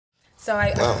So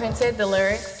I printed the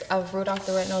lyrics of Rudolph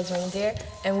the Red-Nosed Reindeer,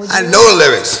 and I know the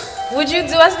lyrics. Would you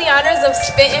do us the honors of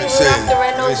spitting Rudolph the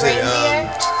Red-Nosed Reindeer?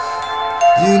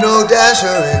 You know Dasher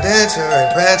and Dancer and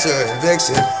Prancer and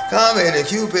Vixen, Comet and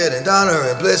Cupid and Donner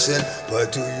and Blitzen, but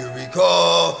do you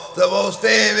recall the most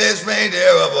famous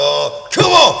reindeer of all? Come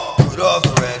on! Rudolph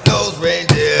the Red-Nosed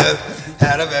Reindeer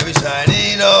had a very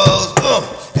shiny nose,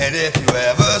 and if you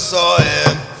ever saw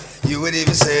him, you would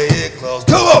even say it close.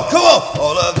 Come on, come on!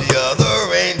 All of the other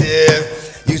reindeer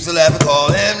used to laugh and call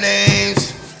him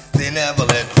names. They never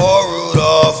let poor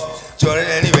Rudolph join in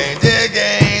any reindeer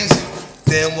games.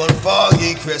 Then one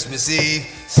foggy Christmas Eve,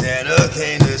 Santa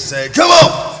came to say, come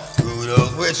on!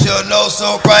 Rudolph, with your nose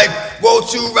so bright,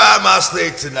 won't you ride my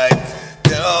sleigh tonight?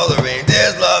 Then all the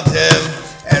reindeers loved him,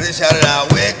 as they shouted out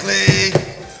with glee,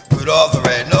 Rudolph the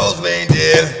Red-Nosed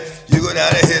Reindeer, you go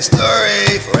down in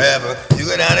history forever. You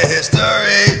go down in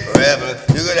history forever.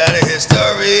 You go down in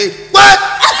history. What?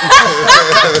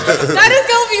 That is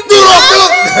gonna be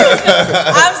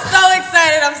fun. I'm so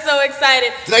excited. I'm so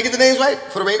excited. Did I get the names right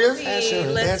for the reindeer?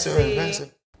 Let's see.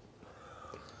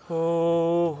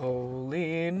 Oh,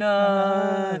 holy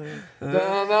night,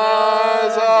 the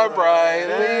stars are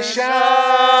brightly shining.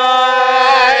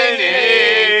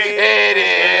 It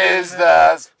is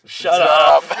the shut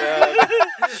up.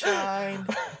 Shine.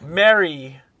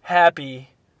 Merry, happy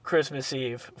Christmas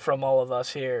Eve from all of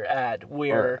us here at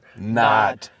We're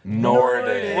Not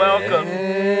Nordic. Welcome.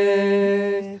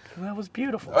 That was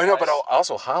beautiful. Oh, no, but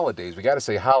also holidays. We got to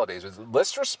say holidays.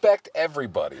 Let's respect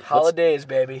everybody. Holidays,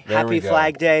 baby. Happy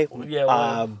Flag Day.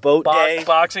 Yeah, Boat Day.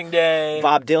 Boxing Day.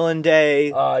 Bob Dylan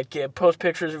Day. Post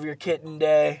pictures of your kitten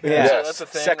day. Yeah. Yes. That's a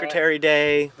thing. Secretary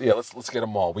Day. Yeah, let's get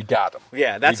them all. We got them.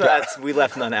 Yeah, we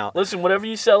left none out. Listen, whatever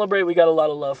you celebrate, we got a lot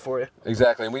of love for you.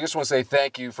 Exactly. And we just want to say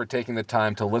thank you for taking the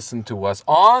time to listen to us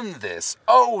on this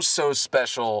so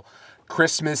special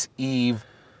Christmas Eve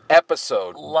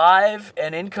episode. Live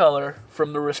and in color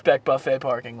from the Respect Buffet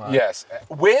parking lot. Yes.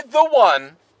 With the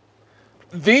one,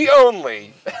 the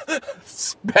only,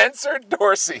 Spencer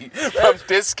Dorsey from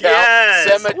Discount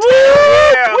Cemetery.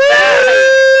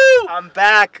 I'm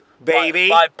back, baby.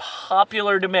 By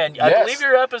popular demand. Yes. I believe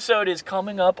your episode is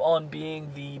coming up on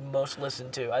being the most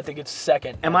listened to. I think it's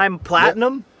second. Am I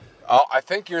platinum? Oh, I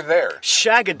think you're there.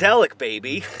 Shagadelic,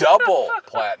 baby. Double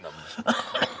platinum.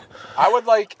 I would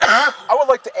like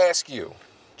to ask you,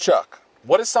 Chuck,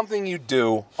 what is something you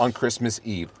do on Christmas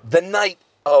Eve, the night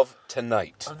of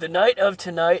tonight? The night of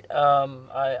tonight,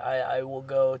 I will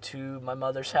go to my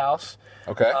mother's house.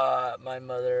 Okay. My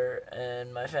mother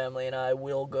and my family and I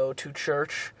will go to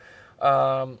church.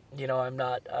 I'd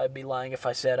be lying if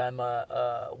I said I'm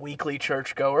a weekly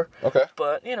church goer. Okay.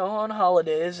 But, on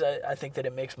holidays, I think that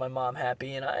it makes my mom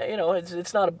happy, and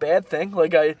it's not a bad thing.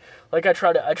 I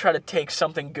try to take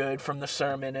something good from the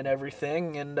sermon and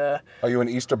everything, and Are you an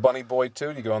Easter bunny boy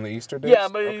too? Do you go on the Easter days? yeah,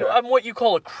 but okay. I'm what you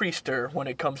call a creaster when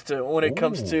it comes to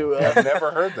I've never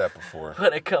heard that before.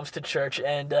 When it comes to church,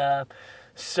 and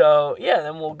so yeah,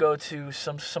 then we'll go to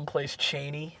someplace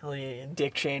Cheney,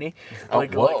 Dick Cheney,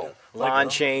 Lon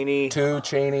Chaney. Two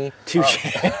Cheney.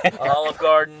 Olive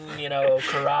Garden,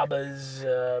 Carrabba's,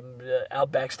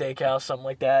 Outback Steakhouse, something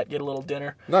like that. Get a little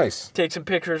dinner. Nice. Take some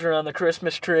pictures around the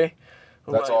Christmas tree.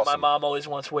 That's my, awesome. My mom always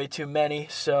wants way too many,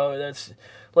 so that's,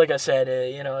 like I said,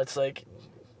 it's like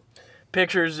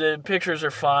pictures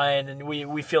are fine, and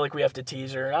we feel like we have to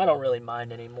tease her, and I don't really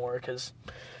mind anymore because,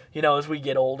 as we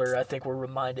get older, I think we're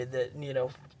reminded that,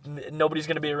 nobody's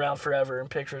going to be around forever, and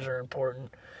pictures are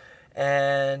important.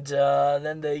 And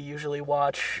then they usually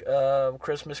watch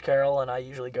Christmas Carol, and I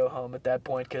usually go home at that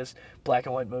point because black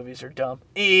and white movies are dumb.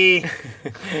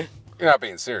 You're not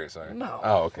being serious, are you? No.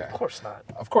 Oh, okay. Of course not.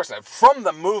 Of course not. From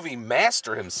the movie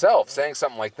master himself saying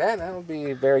something like that would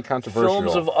be very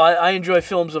controversial. I enjoy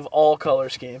films of all color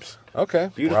schemes.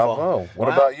 Okay. Beautiful. Bravo. What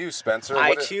about you, Spencer?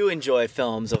 I too enjoy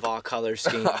films of all color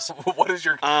schemes. What is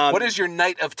your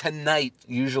night of tonight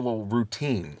usual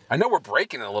routine? I know we're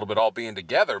breaking it a little bit all being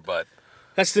together, but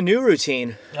That's the new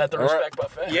routine. At the Respect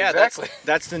Buffet. Yeah, exactly.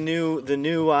 That's the new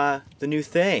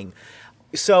thing.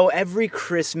 So every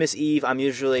Christmas Eve, I'm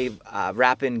usually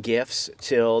wrapping gifts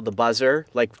till the buzzer,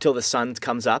 till the sun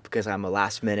comes up, because I'm a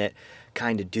last minute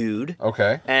kind of dude.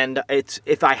 Okay. And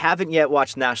if I haven't yet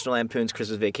watched National Lampoon's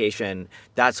Christmas Vacation,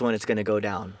 that's when it's going to go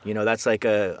down. That's like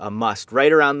a must.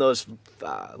 Right around those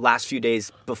last few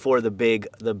days before the big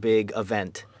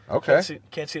event. Okay.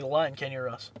 Can't see the line, can you,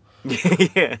 Russ?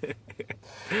 Yeah.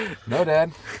 No,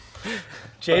 Dad.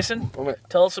 Jason,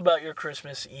 tell us about your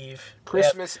Christmas Eve.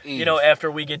 Christmas Eve. You know,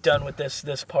 after we get done with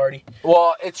this party.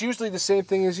 Well, it's usually the same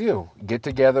thing as you. Get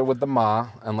together with the ma,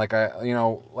 and like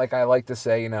I like to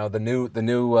say, the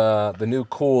new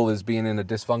cool is being in a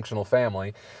dysfunctional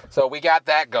family. So we got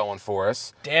that going for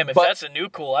us. Damn, if that's a new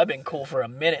cool, I've been cool for a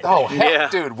minute. Oh heck, Yeah.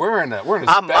 dude, we're in a I'm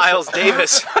special... Miles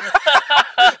Davis.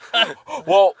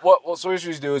 Well, what we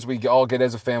usually do is we all get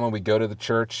as a family. We go to the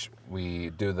church. We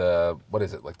do the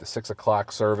 6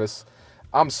 o'clock service.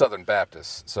 I'm Southern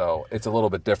Baptist, so it's a little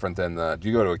bit different than the. Do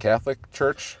you go to a Catholic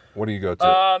church? What do you go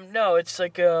to? No, it's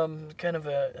like kind of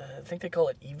I think they call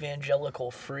it evangelical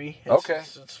free. Okay.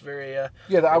 It's very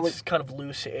was kind of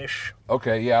loose-ish.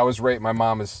 Okay, yeah, I was raised. My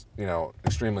mom is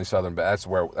extremely Southern, but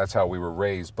that's how we were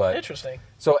raised. But Interesting.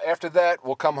 So after that,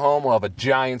 we'll come home. We'll have a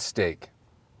giant steak,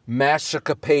 mashed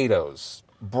potatoes,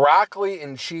 broccoli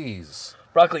and cheese.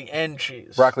 Broccoli and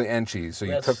cheese. Broccoli and cheese. So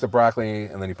you cook the broccoli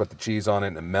and then you put the cheese on it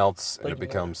and it melts and it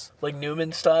becomes like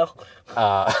Newman style.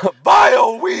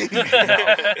 BioWeed.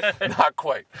 No, not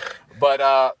quite. But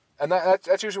and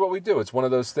that's usually what we do. It's one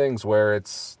of those things where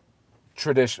it's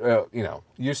tradition.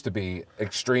 Used to be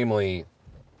extremely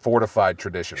fortified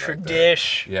tradition.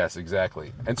 Tradish. Right? Yes,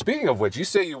 exactly. And speaking of which, you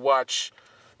say you watch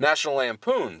National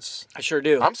Lampoons. I sure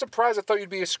do. I'm surprised. I thought you'd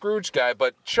be a Scrooge guy,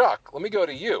 but Chuck, let me go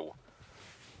to you.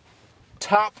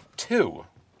 Top 2.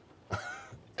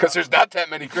 Because there's not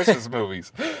that many Christmas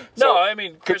movies. No, I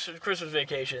mean Christmas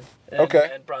Vacation. And, Okay.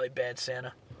 And probably Bad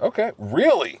Santa. Okay,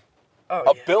 really?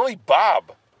 Oh, yeah. Billy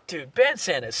Bob. Dude, Bad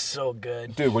Santa is so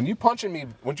good. Dude, when you punch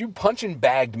and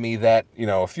bagged me that,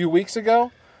 a few weeks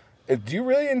ago, do you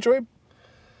really enjoy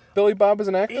Billy Bob as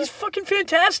an actor? He's fucking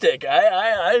fantastic.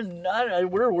 We're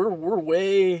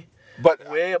way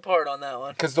apart on that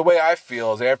one. Because the way I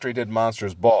feel is after he did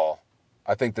Monsters Ball,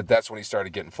 I think that's when he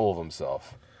started getting full of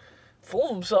himself. Full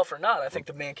of himself or not, I think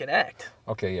the man can act.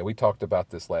 Okay, yeah, we talked about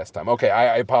this last time. Okay,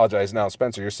 I apologize now.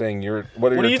 Spencer, you're saying what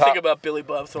do you think about Billy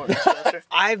Bob Thornton, Spencer?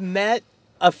 I've met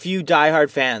a few diehard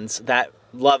fans that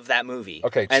love that movie.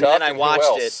 Okay, and Chuck then I and who watched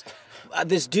else? it.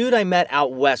 This dude I met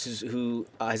out west, who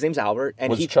his name's Albert, and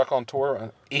Was Chuck on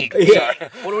tour? Yeah.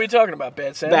 What are we talking about,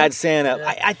 Bad Santa? Bad Santa.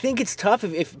 Yeah. I think it's tough.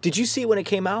 If did you see it when it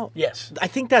came out? Yes. I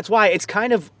think that's why it's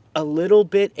kind of a little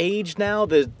bit aged now.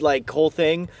 The whole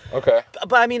thing. Okay.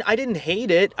 But I mean, I didn't hate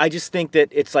it. I just think that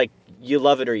it's like you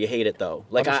love it or you hate it, though.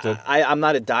 Like Understood. I'm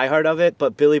not a diehard of it,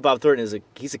 but Billy Bob Thornton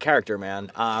he's a character,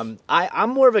 man. I'm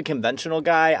more of a conventional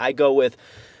guy. I go with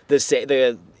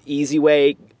the easy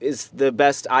way is the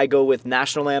best. I go with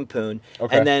National Lampoon,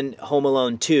 Okay. and then Home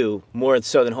Alone 2 more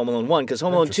so than Home Alone 1 because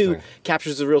Home Alone 2 Interesting.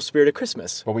 captures the real spirit of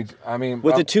Christmas But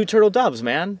with the 2 turtle doves,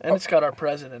 man. And it's got our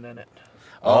president in it.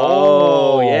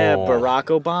 Oh yeah, Barack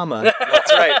Obama.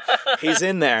 That's right. He's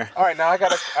in there. all right, now I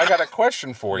got a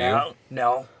question for you.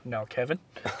 No, Kevin.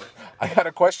 I got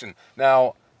a question.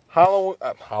 Now,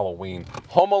 Halloween,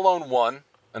 Home Alone 1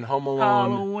 and Home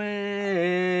Alone...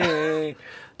 Halloween.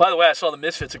 By the way, I saw the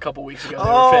Misfits a couple weeks ago. They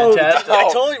were fantastic.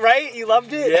 I told you, right? You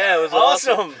loved it? Yeah, it was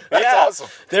awesome. That's Yeah. awesome.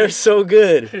 They're so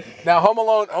good. Now, Home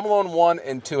Alone 1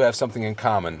 and 2 have something in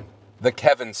common. The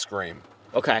Kevin scream.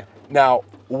 Okay. Now,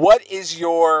 what is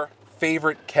your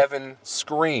favorite Kevin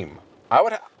scream?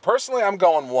 Personally, I'm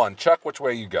going 1. Chuck, which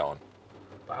way are you going?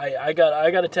 I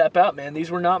got to tap out, man. These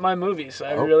were not my movies.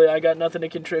 I got nothing to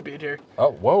contribute here.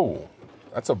 Oh, whoa.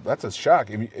 That's a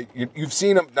shock. You've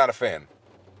seen him, not a fan.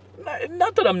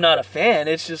 Not that I'm not a fan.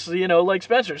 It's just, like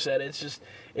Spencer said,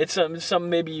 it's something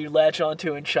maybe you latch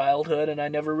onto in childhood, and I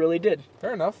never really did.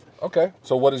 Fair enough. Okay.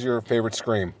 So what is your favorite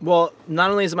scream? Well, not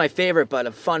only is it my favorite, but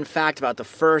a fun fact about the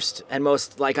first and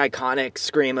most iconic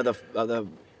scream of the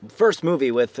first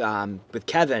movie with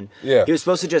Kevin. Yeah. He was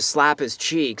supposed to just slap his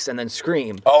cheeks and then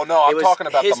scream. Oh, no, I'm It was talking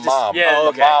about the his mom.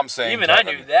 Yeah, The mom saying Even Kevin.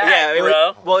 I knew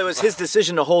that, bro. It was his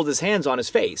decision to hold his hands on his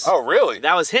face. Oh, really?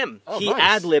 That was him. Oh, He nice.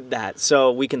 ad-libbed that.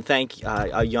 So we can thank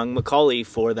a young Macaulay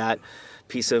for that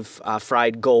piece of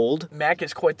fried gold. Mac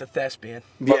is quite the thespian.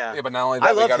 But not only that,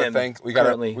 I love we gotta him thank we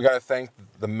gotta thank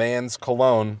the man's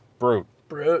cologne, Brute.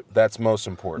 Brute. That's most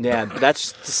important. Yeah,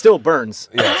 that's still burns.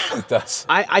 Yes, it does.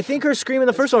 I think her scream in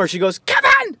the first one where she goes,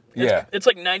 Kevin! Yeah. It's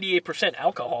like 98%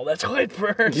 alcohol. That's why it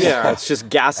burns. Yeah, it's just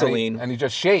gasoline. And he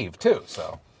just shaved too.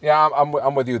 So yeah,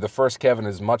 I'm with you. The first Kevin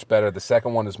is much better. The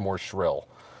second one is more shrill.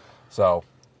 So,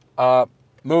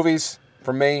 movies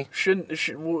for me.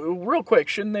 Real quick,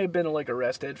 shouldn't they have been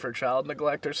arrested for child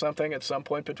neglect or something at some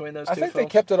point between those two I think films? they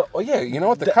kept it. Oh yeah, you know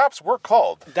what? The cops were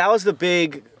called. That was the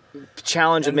big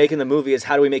challenge of making the movie is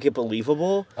how do we make it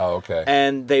believable? Oh, okay.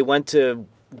 And they went to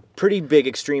pretty big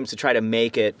extremes to try to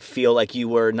make it feel like you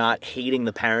were not hating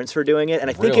the parents for doing it. And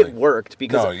I think Really? it worked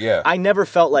because No, yeah. I never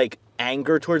felt like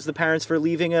anger towards the parents for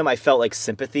leaving him. I felt like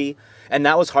sympathy, and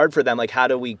that was hard for them. Like, how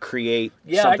do we create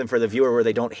something for the viewer where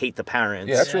they don't hate the parents?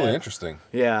 Yeah, that's really interesting.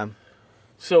 Yeah.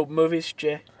 So movies,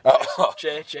 Jay.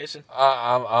 Jason.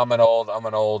 I'm an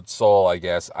old soul, I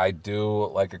guess. I do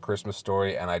like A Christmas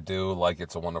Story, and I do like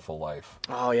It's a Wonderful Life.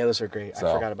 Oh yeah, those are great. So,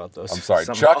 I forgot about those. I'm sorry.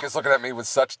 Somehow. Chuck is looking at me with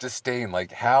such disdain.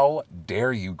 Like, how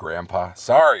dare you, Grandpa?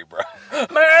 Sorry, bro.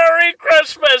 Merry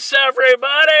Christmas,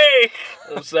 everybody!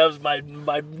 That was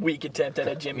my weak attempt at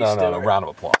a Jimmy Stewart. No, round of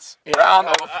applause. Yeah, round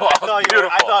of applause.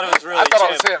 I thought it was really I thought Jim.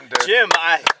 it was him, dude. Jim,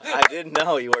 I didn't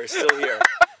know you were still here.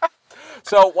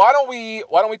 So why don't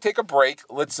we take a break?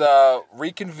 Let's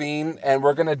reconvene, and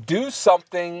we're gonna do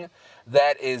something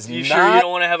that is You not sure you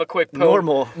don't want to have a quick poke?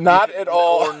 Normal. not at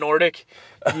all. Or Nordic?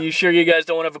 You sure you guys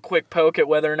don't want to have a quick poke at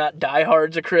whether or not Die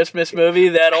Hard's a Christmas movie?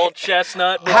 That old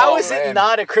chestnut? How is man. it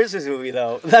not a Christmas movie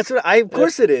though? That's what of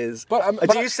course it is. But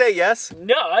Do you say yes?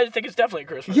 No, I think it's definitely a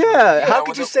Christmas Yeah. How well,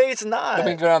 could you say it's not? Let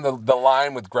me go down the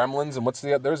line with Gremlins, and what's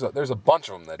the there's a bunch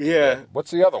of them that do Yeah. that.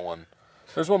 What's the other one?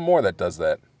 There's one more that does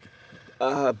that.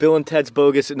 Bill and Ted's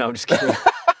Bogus. No, I'm just kidding. movie.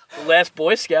 Last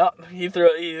Boy Scout, he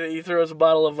throws a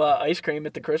bottle of ice cream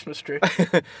at the Christmas tree.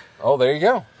 Oh, there you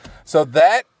go. So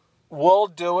that will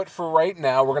do it for right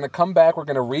now. We're gonna come back. We're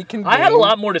gonna reconvene. I had a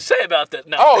lot more to say about that.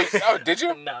 No. Oh, did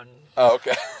you? No. Oh,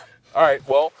 okay. All right.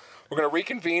 Well, we're going to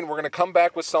reconvene. We're going to come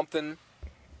back with something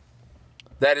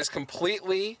that is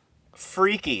completely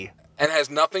Freaky. and has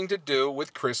nothing to do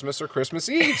with Christmas or Christmas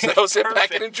Eve. So sit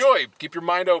back and enjoy. Keep your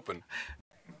mind open.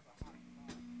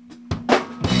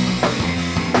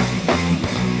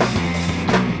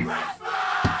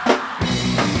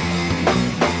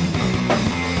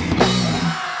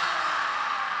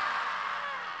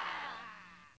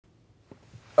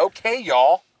 Okay,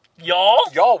 y'all,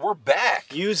 we're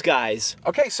back. Use guys.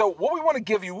 Okay, so what we want to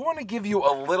give you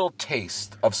a little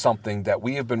taste of something that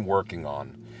we have been working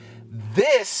on.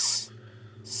 This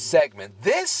segment,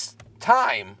 this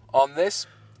time on this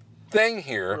thing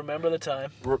here, Remember the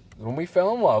time. when we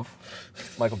fell in love,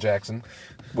 Michael Jackson,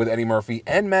 with Eddie Murphy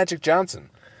and Magic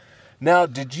Johnson. Now,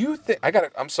 did you think...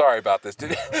 I'm sorry about this.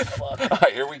 All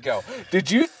right, here we go. Did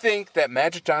you think that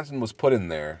Magic Johnson was put in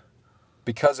there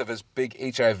because of his big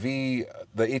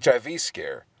the HIV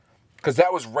scare? Because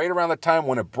that was right around the time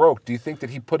when it broke. Do you think that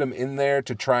he put him in there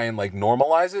to try and, like,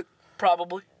 normalize it?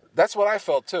 Probably. That's what I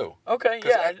felt, too. Okay,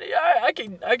 yeah, I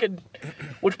could.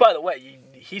 Which, by the way,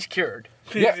 he's cured.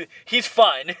 Yeah. He's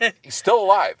fine. He's still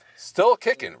alive. Still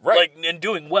kicking. Right. Like, and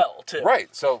doing well, too. Right,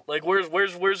 so... Like, where's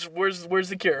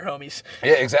the cure, homies?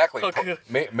 Yeah, exactly. Okay.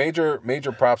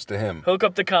 Major props to him. Hook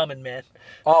up the common man.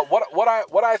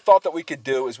 What I thought that we could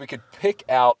do is we could pick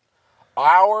out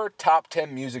our top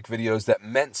 10 music videos that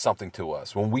meant something to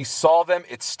us. When we saw them,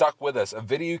 it stuck with us. A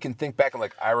video you can think back and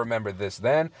like, I remember this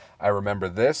then. I remember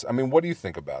this. I mean, what do you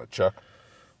think about it, Chuck?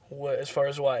 As far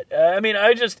as what? I mean,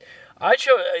 I chose,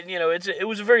 it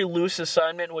was a very loose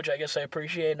assignment, which I guess I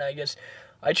appreciate, and I guess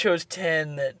I chose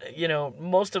 10 that,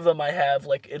 most of them I have,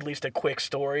 like, at least a quick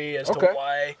story as to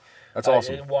why. That's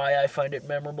awesome. Why I find it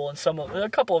memorable, and a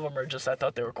couple of them are just, I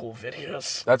thought they were cool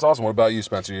videos. That's awesome. What about you,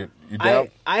 Spencer? You down?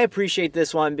 I appreciate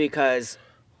this one because,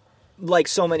 like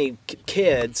so many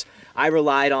kids, I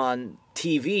relied on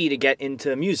TV to get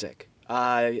into music.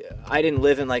 I didn't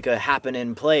live in like a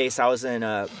happening place. I was in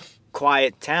a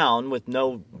quiet town with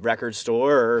no record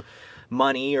store or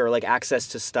money or like access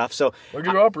to stuff. So Where'd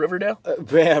you grow up, Riverdale?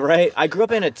 Yeah, right. I grew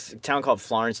up in a town called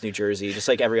Florence, New Jersey, just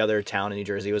like every other town in New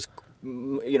Jersey. It was,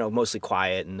 mostly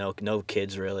quiet and no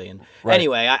kids really. And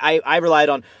anyway, I relied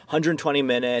on 120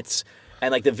 Minutes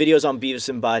and like the videos on Beavis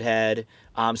and Butthead,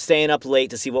 staying up late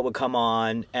to see what would come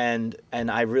on, and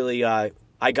I really I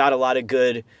got a lot of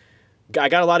good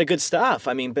stuff.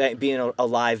 I mean, being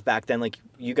alive back then, like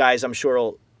you guys, I'm sure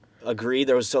will agree,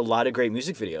 there was a lot of great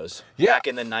music videos back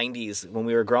in the 90s when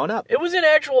we were growing up. It was an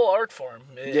actual art form.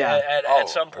 At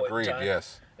some point agreed, in time.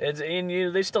 Yes.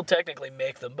 They still technically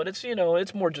make them, but it's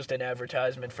it's more just an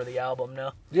advertisement for the album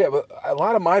now. Yeah, but a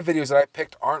lot of my videos that I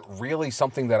picked aren't really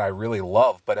something that I really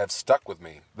love, but have stuck with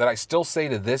me. That I still say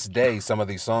to this day some of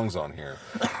these songs on here.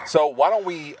 So why don't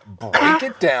we break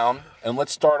it down, and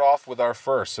let's start off with our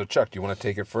first. So Chuck, do you want to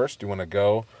take it first? Do you want to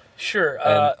go? Sure.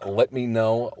 And let me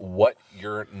know what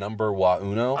your number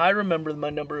uno. I remember my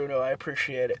number uno. I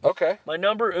appreciate it. Okay. My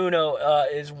number uno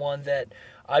is one that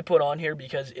I put on here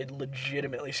because it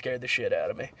legitimately scared the shit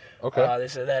out of me. Okay.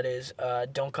 That is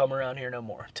Don't Come Around Here No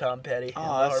More. Tom Petty and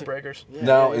the that's Heartbreakers.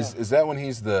 Now, is that when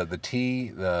he's the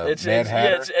Mad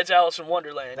Hatter? It's Alice in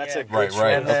Wonderland. That's yeah. a good Right. choice.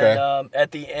 And then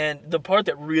at the end, the part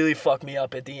that really fucked me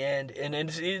up at the end, and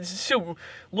it's super,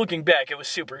 looking back, it was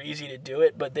super easy to do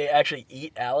it, but they actually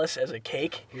eat Alice as a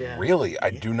cake. Yeah. Really? I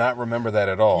do not remember that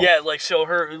at all. Yeah, like, so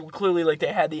clearly, like,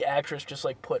 they had the actress just,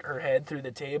 like, put her head through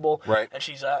the table. Right. And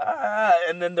she's,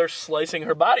 and then they're slicing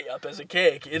her body up as a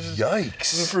cake.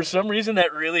 Yikes. For some reason,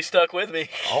 that really stuck with me.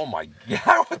 Oh my, yeah,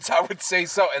 I would say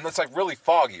so. And it's like really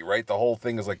foggy, right? The whole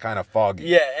thing is like kind of foggy.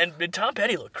 Yeah, and Tom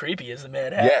Petty looked creepy as the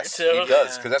Mad Hatter, Yes, too. he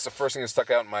does, because that's the first thing that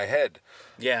stuck out in my head.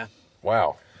 Yeah.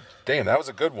 Wow. Damn, that was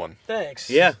a good one. Thanks.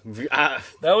 Yeah. That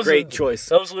was great choice.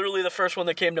 That was literally the first one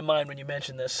that came to mind when you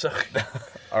mentioned this. So.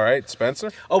 All right,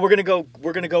 Spencer? Oh, we're gonna go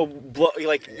we'll go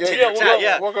round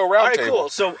All right, table. cool.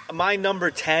 So my number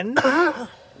 10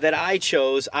 that I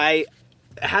chose, I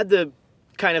had to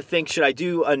kind of think, should I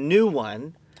do a new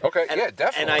one? Okay, yeah,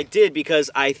 definitely. And I did, because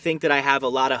I think that I have a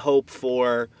lot of hope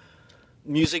for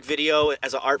music video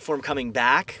as an art form coming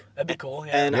back. That'd be cool,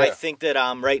 yeah. And Yeah. I think that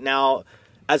right now,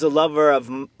 as a lover of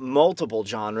multiple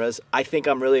genres, I think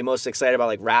I'm really most excited about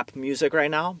like rap music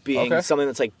right now, being Okay. something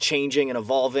that's like changing and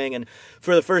evolving. And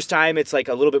for the first time, it's like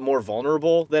a little bit more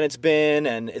vulnerable than it's been,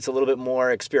 and it's a little bit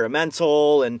more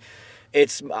experimental, and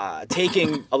it's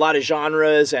taking a lot of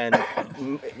genres and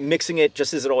mixing it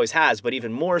just as it always has, but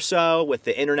even more so with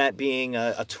the internet being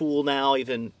a tool now,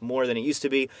 even more than it used to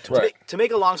be. Right. To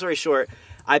make a long story short,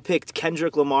 I picked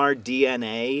Kendrick Lamar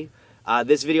DNA.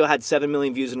 This video had 7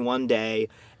 million views in one day,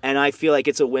 and I feel like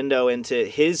it's a window into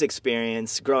his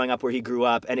experience growing up where he grew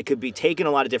up, and it could be taken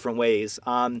a lot of different ways.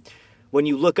 When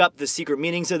you look up the secret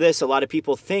meanings of this, a lot of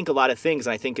people think a lot of things,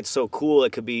 and I think it's so cool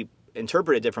it could be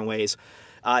interpreted different ways.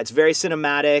 It's very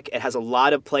cinematic. It has a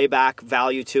lot of playback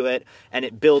value to it, and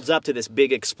it builds up to this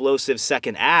big explosive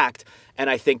second act. And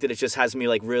I think that it just has me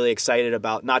like really excited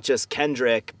about not just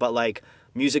Kendrick, but like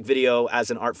music video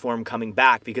as an art form coming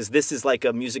back, because this is like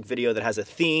a music video that has a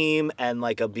theme and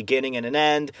like a beginning and an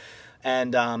end.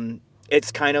 And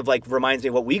it's kind of like reminds me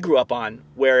of what we grew up on,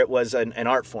 where it was an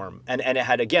art form. And it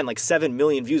had, again, like 7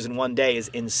 million views in one day is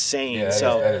insane. Yeah,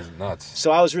 that is nuts. So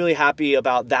I was really happy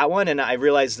about that one, and I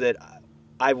realized that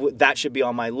that should be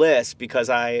on my list because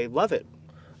I love it.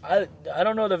 I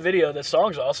don't know the video. The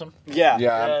song's awesome. Yeah.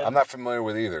 Yeah, I'm not familiar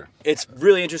with either. It's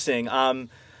really interesting.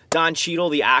 Don Cheadle,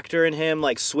 the actor in him,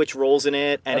 like switch roles in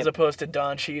it, and As opposed to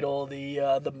Don Cheadle,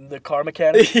 the car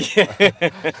mechanic.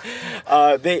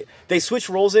 they switch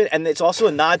roles in, and it's also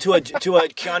a nod to a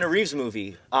Keanu Reeves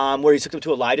movie where he took them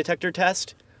to a lie detector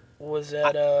test. Was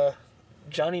that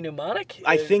Johnny Mnemonic?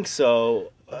 I think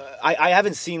so. I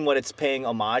haven't seen what it's paying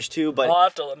homage to, but I'll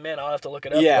have to look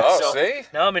it up. Yeah. Oh, So- see?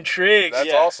 Now I'm intrigued. That's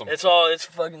Yeah. awesome. It's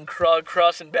fucking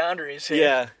crossing boundaries here.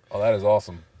 yeah. Oh, that is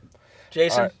awesome.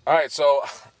 Jason. All right, so,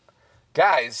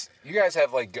 guys, you guys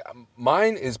have, like,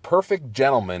 mine is Perfect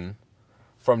Gentleman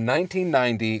from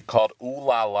 1990 called Ooh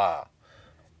La La.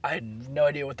 I had no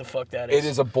idea what the fuck that is. It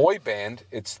is a boy band.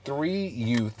 It's 3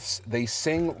 youths. They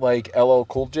sing like LL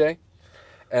Cool J,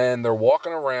 and they're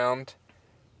walking around,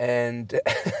 and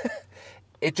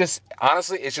it just,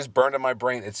 honestly, it's just burned in my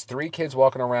brain. It's 3 kids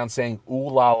walking around saying Ooh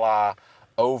La La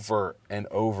over and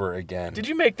over again. Did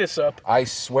you make this up? I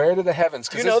swear to the heavens.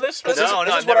 Do you know this? This No, is no, what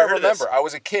I've I never heard of this. remember. I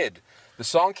was a kid. The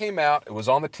song came out. It was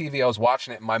on the TV. I was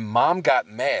watching it. My mom got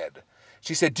mad.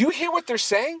 She said, "Do you hear what they're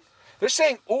saying? They're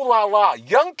saying ooh la la.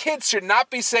 Young kids should not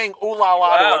be saying ooh la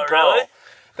la to Wow, a girl." really?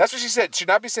 That's what she said. Should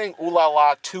not be saying ooh la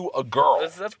la to a girl.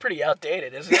 That's pretty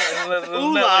outdated, isn't it?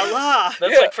 Ooh la la.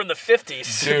 That's Yeah. like from the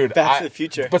 50s. Dude, Back to the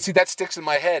Future. But see, that sticks in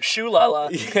my head. Shoo la la.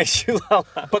 Yeah, Shoo La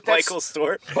La. But that's- Michael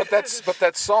Stewart. But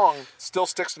that song still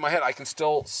sticks in my head. I can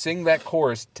still sing that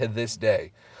chorus to this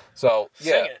day. So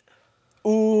yeah. Sing it.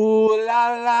 Ooh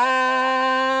la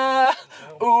la,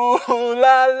 ooh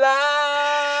la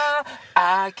la,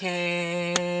 I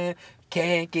can't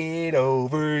get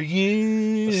over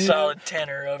you. Solid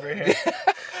tenor over here.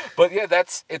 But yeah,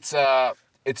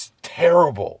 it's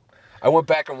terrible. I went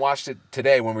back and watched it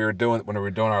today when we were doing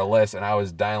our list, and I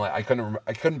was dying. Like, I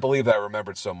couldn't believe that I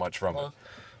remembered so much from it.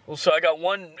 Well, so I got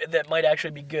one that might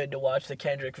actually be good to watch the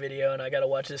Kendrick video, and I got to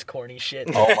watch this corny shit.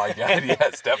 Oh my god,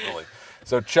 yes, definitely.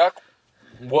 So Chuck,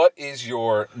 what is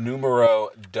your numero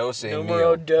dose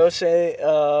Numero meal? dose.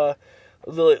 So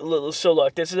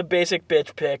look, this is a basic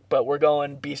bitch pick, but we're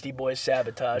going Beastie Boys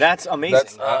Sabotage. That's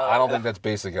amazing. I don't think that's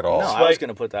basic at all. no, I was going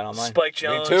to put that on mine. Spike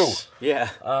Jones. too. Yeah.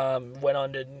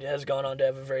 Has gone on to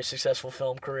have a very successful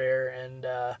film career, and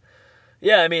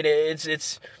yeah, I mean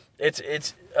it's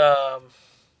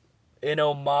an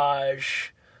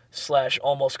homage /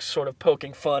 almost sort of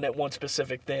poking fun at one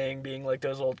specific thing, being like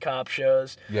those old cop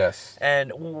shows. Yes.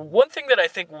 And one thing that I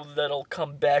think that'll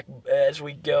come back as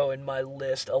we go in my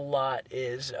list a lot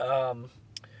is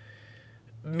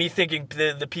me thinking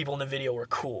the people in the video were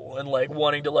cool and like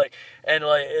wanting to like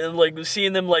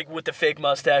seeing them like with the fake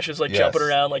mustaches like jumping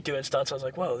around like doing stunts. I was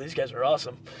like, whoa, these guys are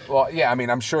awesome. Well, yeah, I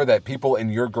mean, I'm sure that people in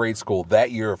your grade school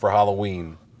that year for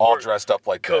Halloween all dressed up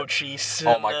like Cochise.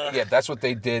 Oh my, yeah, that's what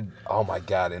they did. Oh my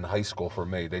God, in high school for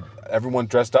me, everyone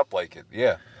dressed up like it.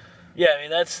 Yeah. Yeah, I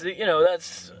mean,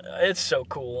 it's so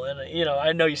cool. And,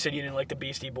 I know you said you didn't like the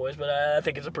Beastie Boys, but I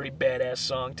think it's a pretty badass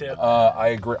song, too. I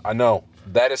agree. I know.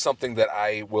 That is something that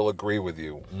I will agree with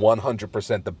you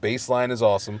 100%. The bass line is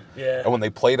awesome. Yeah. And when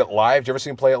they played it live, did you ever see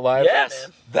them play it live? Yeah,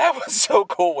 man. That was so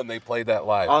cool when they played that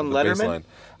live. On the bass Letterman? line.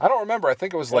 I don't remember. I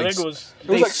think it was like it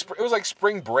was like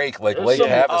spring break, like was Lake some-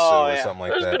 Havasu or something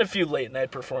like There's that. been a few late night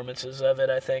performances of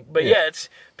it, I think. But yeah, it's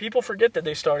people forget that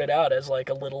they started out as like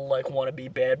a little like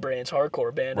wannabe Bad Brains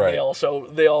hardcore band, and Right.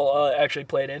 they all actually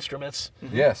played instruments.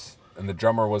 Yes, and the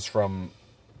drummer was from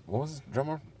what was the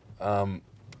drummer?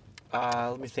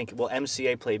 Let me think. Well,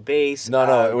 MCA played bass.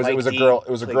 No, it was Mike a D girl.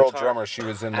 It was a played girl guitar. drummer. She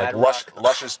was in like Ad Rock.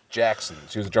 Luscious Jackson.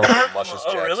 She was a drummer from Luscious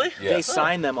Jackson. really? Yeah. They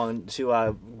signed them on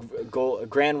to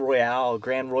Grand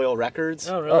Royal Records.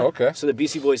 Oh, really? Oh, okay. So the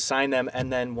Beastie Boys signed them,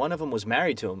 and then one of them was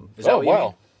married to him. Is that Oh, what you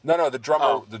wow. mean? No, the drummer.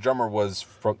 Oh. The drummer was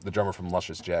from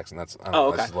Luscious Jackson. That's I don't Oh, know,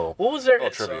 okay. that's a little. What was their little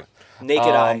hit trivia. song?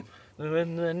 Naked Eye.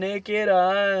 With the naked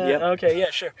eye. Yep. Okay,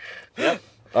 yeah, sure. All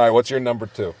right, what's your number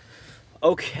 2?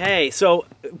 Okay, so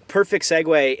perfect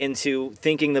segue into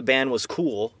thinking the band was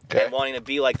cool Okay. and wanting to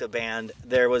be like the band.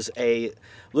 There was a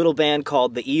little band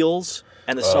called the Eels,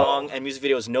 and the song and music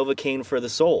video is Novocaine for the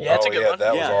Soul. Yeah, that's a good one.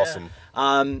 That Yeah. was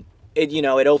awesome.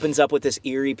 It opens up with this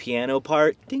eerie piano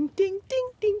part, ding ding ding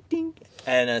ding ding,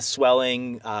 and a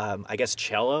swelling, I guess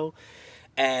cello,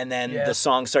 and then Yeah. the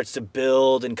song starts to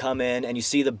build and come in, and you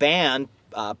see the band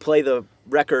play the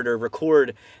record or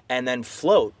record, and then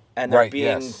float, and they're Right,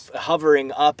 being yes.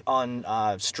 hovering up on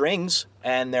strings,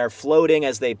 and they're floating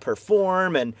as they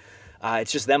perform, and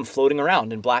it's just them floating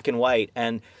around in black and white,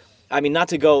 and I mean, not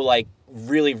to go like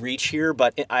really reach here,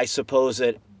 but I suppose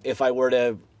that if I were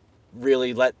to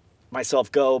really let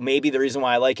myself go, maybe the reason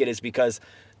why I like it is because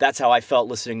that's how I felt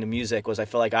listening to music. Was I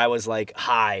felt like I was like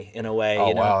high in a way. Oh,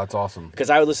 you know? wow, that's awesome. Because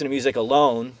I would listen to music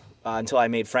alone until I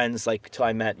made friends, like till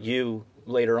I met you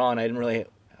later on. I didn't really,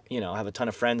 have a ton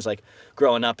of friends like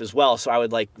growing up as well. So I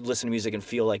would like listen to music and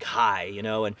feel like high,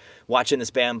 and watching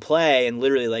this band play and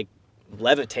literally like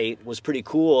levitate was pretty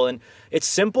cool. And it's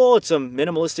simple. It's a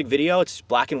minimalistic video. It's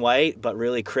black and white, but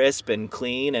really crisp and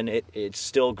clean. And it's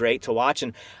still great to watch.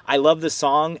 And I love the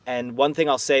song. And one thing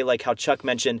I'll say, like how Chuck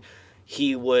mentioned,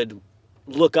 he would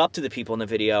look up to the people in the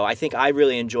video. I think I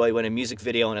really enjoy when a music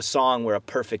video and a song were a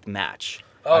perfect match.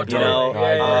 Oh, do. totally.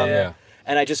 Yeah.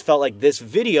 And I just felt like this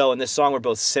video and this song were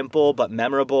both simple but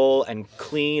memorable and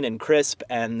clean and crisp,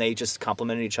 and they just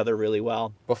complemented each other really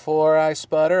well. Before I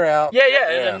sputter out.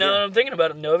 Yeah. And now I'm thinking about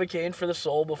it. Novocaine for the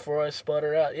Soul, Before I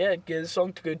Sputter Out. Yeah, this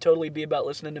song could totally be about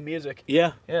listening to music.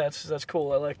 Yeah. Yeah, that's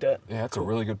cool. I like that. Yeah, that's a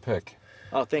really good pick.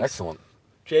 Oh, thanks. Excellent.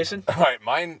 Jason? All right,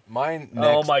 mine next.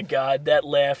 Oh my God, that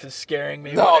laugh is scaring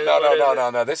me.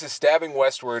 No. This is Stabbing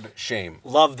Westward, Shame.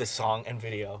 Love this song and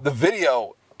video. The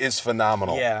video is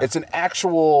phenomenal. Yeah. It's an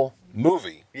actual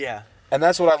movie. Yeah. And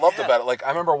that's what I loved about it. Like, I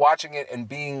remember watching it and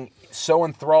being so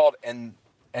enthralled, and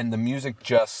the music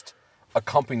just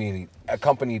accompanied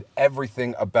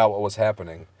everything about what was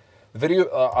happening. The video,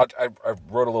 I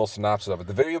wrote a little synopsis of it.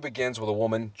 The video begins with a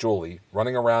woman, Julie,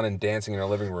 running around and dancing in her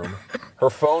living room. Her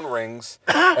phone rings,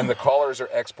 and the caller is her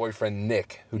ex-boyfriend,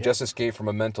 Nick, who just escaped from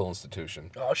a mental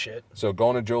institution. Oh, shit. So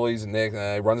going to Julie's, Nick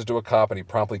runs into a cop, and he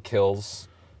promptly kills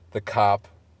the cop,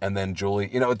 and then Julie,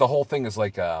 the whole thing is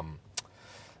like an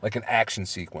action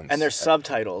sequence. And there's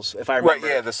subtitles, if I remember.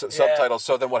 Right, yeah, the subtitles.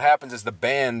 So then what happens is the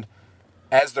band,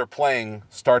 as they're playing,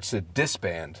 starts to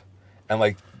disband. And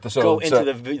like, Go into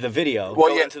the video. Well,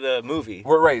 go yeah. into the movie.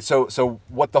 We're right. So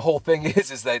what the whole thing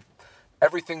is that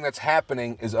everything that's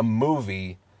happening is a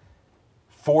movie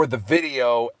for the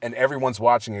video, and everyone's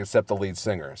watching except the lead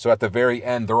singer. So at the very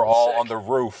end, they're all Sick. on the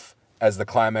roof as the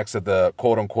climax of the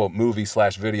quote-unquote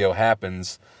movie/video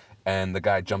happens, and the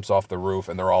guy jumps off the roof,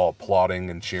 and they're all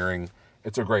applauding and cheering.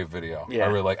 It's a great video. Yeah. I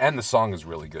really like, and the song is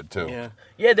really good too. Yeah.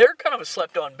 Yeah, they're kind of a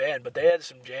slept-on band, but they had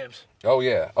some jams. Oh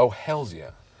yeah. Oh hells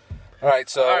yeah. All right.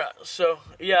 So. All right, so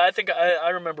yeah, I think I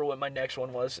remember what my next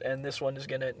one was, and this one is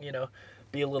gonna,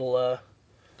 be a little. I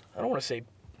don't want to say.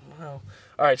 Well,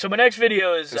 all right, so my next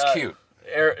video is. It's cute.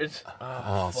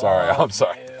 Oh, sorry. I'm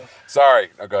sorry. you. Sorry.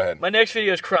 No, go ahead. My next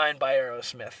video is Crying by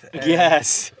Aerosmith. And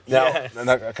Yes. Now, Yes.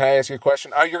 now, can I ask you a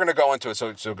question? Oh, you're going to go into it,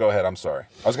 so go ahead. I'm sorry.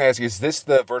 I was going to ask you, is this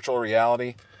the virtual reality?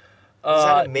 Is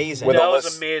that amazing? With that all was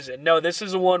this- amazing. No, this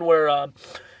is the one where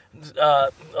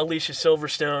Alicia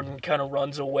Silverstone kind of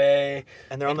runs away.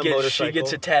 And they're on the She motorcycle.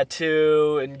 gets a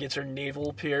tattoo and gets her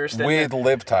navel pierced. and With then-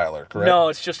 Liv Tyler, correct? No,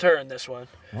 it's just her in this one.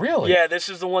 Really? Yeah, this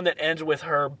is the one that ends with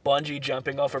her bungee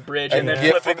jumping off a bridge And and, then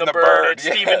yeah, flipping the bird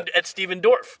at Steven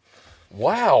Dorff.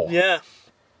 Wow. Yeah.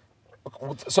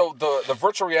 So the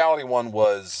virtual reality one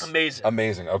was Amazing.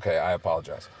 Amazing. Okay, I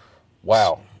apologize.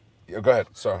 Wow. Yeah, go ahead.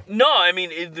 Sorry. No, I mean,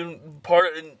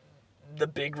 the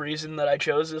big reason that I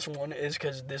chose this one is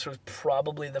because this was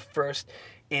probably the first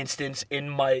instance in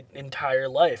my entire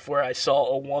life where I saw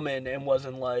a woman and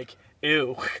wasn't like,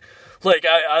 ew. Like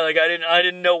I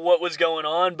didn't know what was going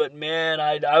on, but man,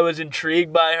 I was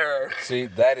intrigued by her. See,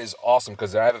 that is awesome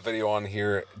because I have a video on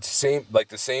here. Same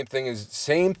thing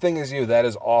as you. That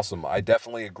is awesome. I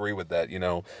definitely agree with that. You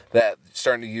know, that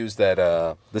starting to use that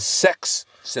the sex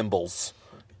symbols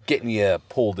getting you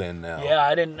pulled in now. Yeah,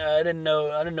 I didn't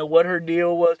know what her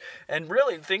deal was, and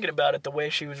really thinking about it, the way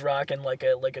she was rocking like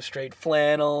a straight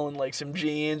flannel and like some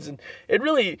jeans, and it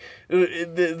really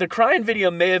the crying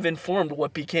video may have informed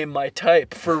what became my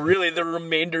type for really the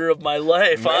remainder of my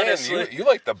life. Man, honestly, you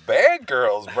like the bad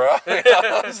girls, bro. You know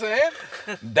what I'm saying?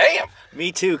 Damn.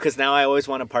 Me too, because now I always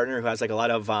want a partner who has like a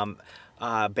lot of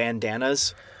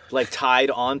bandanas like tied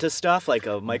onto stuff, like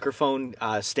a microphone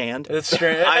stand. That's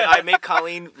strange. I make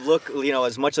Colleen look,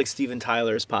 as much like Steven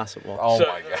Tyler as possible. Oh So-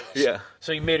 my gosh. Yeah.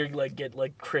 So you made her like get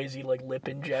like crazy like lip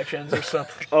injections or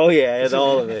something. Oh yeah, it's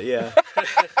all of it. Yeah.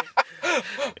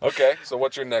 Okay, so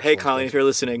what's your next Hey one, Colleen, if Spencer? you're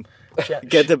listening,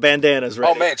 get the bandanas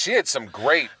ready. Oh man, she had some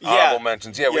great Yeah. honorable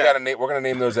mentions. Yeah, Yeah. we're gonna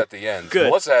name those at the end. Good.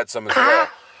 Melissa had some as well.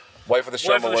 Wife of the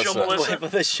show, Wife of the show, Melissa. Melissa. Wife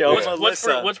of the show, What's,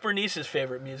 Melissa. what's Bernice's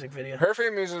favorite music video? Her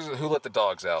favorite music is "Who Let the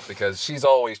Dogs Out" because she's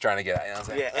always trying to get. You know what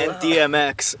I'm saying? Yeah, and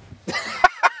DMX.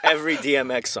 Every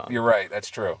DMX song. You're right. That's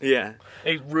true. Yeah.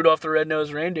 Hey, Rudolph the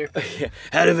Red-Nosed Reindeer.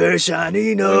 Had a very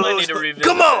shiny nose. might need to revisit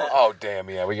Come on. Oh damn,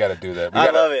 yeah, we got to do that.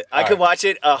 I love it. I could watch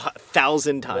it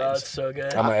 1,000 Oh, times. it's so good.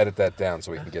 I'm gonna edit that down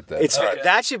so we can get that. It's All right.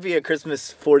 that should be a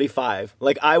Christmas 45.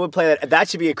 Like I would play that. That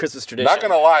should be a Christmas tradition. Not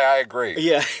gonna lie, I agree.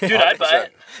 Yeah. Dude, I'd buy 100%.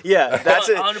 it. Yeah. That's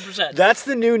it. 100%. That's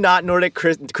the new not Nordic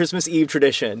Christmas Eve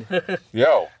tradition.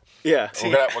 Yo, Yeah.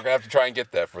 we're gonna have to try and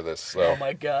get that for this. So, Oh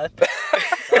my god.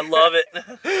 I love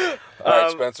it. all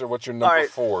right, Spencer, what's your All number right.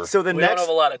 4? So the We don't next. have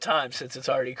a lot of time since it's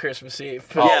already Christmas Eve.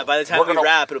 Yeah. By the time we're we gonna-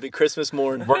 wrap, it'll be Christmas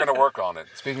morning. We're gonna work on it.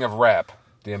 Speaking of rap,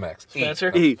 DMX.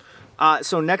 Spencer? E.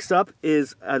 So next up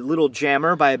is a little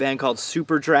jammer by a band called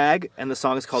Super Drag, and the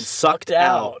song is called Sucked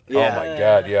Out. Oh my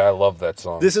god, yeah, I love that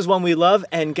song. This is one we love,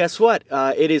 and guess what?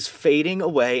 It is fading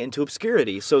away into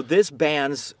obscurity. So this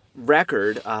band's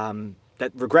record,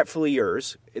 that Regretfully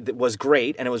Yours, it was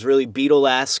great, and it was really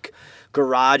Beatle-esque,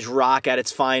 garage rock at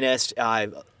its finest.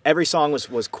 Every song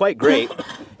was quite great.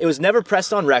 It was never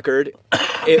pressed on record.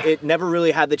 It never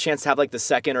really had the chance to have like the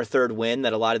second or third win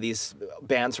that a lot of these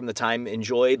bands from the time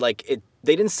enjoyed.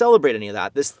 They didn't celebrate any of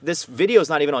that. This video is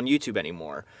not even on YouTube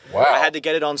anymore. Wow. I had to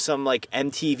get it on some like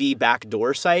MTV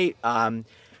backdoor site. And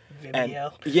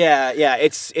Vimeo. yeah,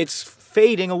 it's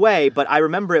fading away, but I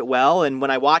remember it well. And when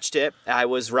I watched it, I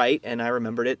was right, and I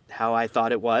remembered it how I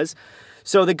thought it was.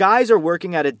 So the guys are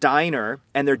working at a diner,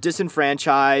 and they're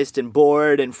disenfranchised and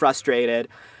bored and frustrated.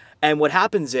 And what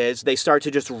happens is they start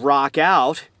to just rock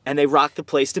out, and they rock the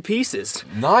place to pieces.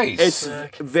 nice. It's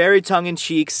Sick. very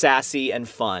tongue-in-cheek, sassy, and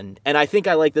fun. And I think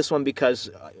I like this one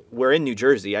because we're in New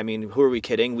Jersey. I mean, who are we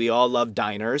kidding? We all love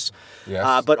diners.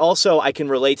 Yes. But also, I can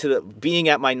relate to being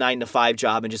at my 9-to-5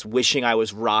 job and just wishing I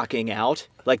was rocking out.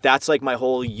 Like, that's like my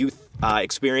whole youth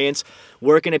experience.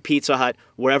 Working at Pizza Hut,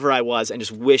 wherever I was, and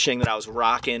just wishing that I was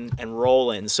rocking and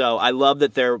rolling. So I love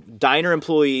that they're diner I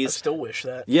employees. still wish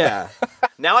that. Yeah.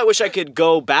 Now I wish I could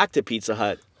go back to Pizza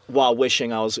Hut while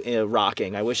wishing I was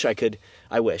rocking. I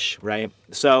wish, right?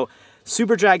 So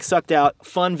Super Drag Sucked Out,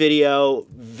 fun video,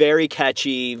 very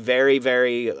catchy, very,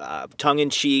 very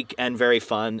tongue-in-cheek and very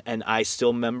fun, and I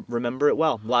still remember it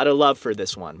well. A lot of love for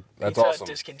this one. That's Pizza Hut awesome.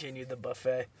 discontinued the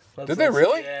buffet. Did they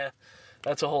really? Yeah.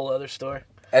 That's a whole other story.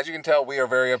 As you can tell, we are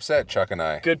very upset, Chuck and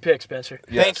I. Good pick, Spencer.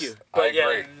 Yes, Thank you. I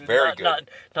agree. Very not, good.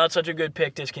 Not such a good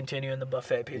pick discontinuing the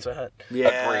buffet Pizza Hut.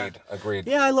 Yeah. Agreed.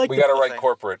 Yeah, I like We the got to write buffet.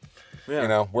 corporate. Yeah. You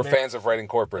know, we're fans of writing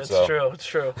corporate. It's so. true. It's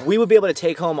true. We would be able to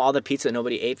take home all the pizza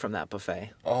nobody ate from that buffet.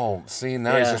 Oh, see,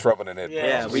 now he's Yeah. just rubbing it in.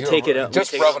 Yeah, we take it up-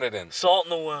 Just we take rubbing it in. Salt in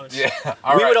the wounds. Yeah.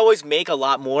 We would always make a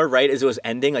lot more right as it was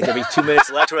ending. Like there'd be 2 minutes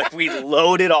left. We're like, we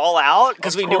load it all out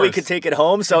because we knew we course. could take it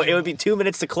home. So it would be 2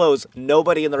 minutes to close.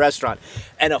 Nobody in the restaurant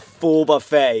and a full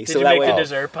buffet. Did so you that make way. the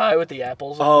dessert pie with the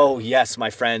apples? in Oh yes, my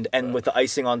friend, and with the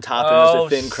icing on top and Oh, there's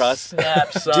the thin crust.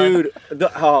 snap, son. Dude,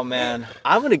 oh man,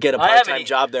 I'm gonna get a I haven't part-time eat-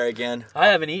 job there again. I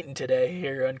haven't eaten today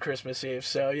here on Christmas Eve,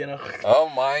 so you know. Oh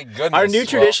my goodness. Our new Well,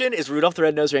 tradition is Rudolph the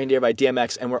Red-Nosed Reindeer by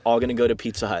DMX, and we're all gonna go to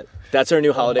Pizza Hut. That's our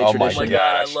new holiday Oh my Oh tradition. my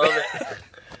god, Gosh. I love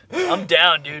it. I'm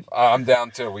down, dude. I'm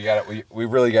down too. We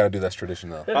really got to do this tradition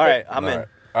though. All right, I'm in. All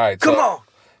right. Come so, on.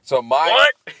 So my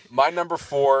What? my number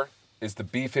 4 is the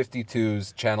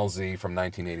B-52's Channel Z from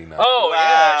 1989. Oh Wow.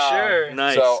 yeah, sure.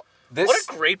 Nice. So this What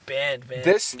a great band, man.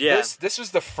 this Yeah. this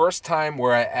was the first time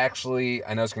where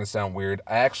I know it's gonna sound weird.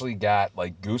 I actually got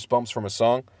like goosebumps from a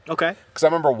song Okay. because I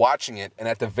remember watching it, and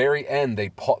at the very end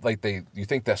you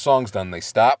think the song's done, they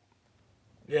stop.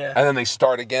 Yeah. And then they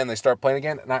start again. They start playing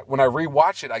again. And when I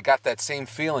rewatch it, I got that same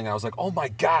feeling. I was like, oh my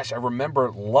gosh, I remember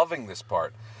loving this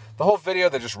part. The whole video,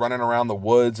 they're just running around the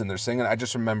woods and they're singing. I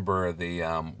just remember the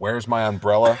 "Where's my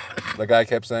umbrella?" The guy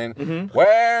kept saying,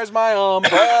 "Where's my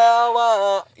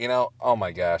umbrella?" You know, oh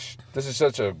my gosh, this is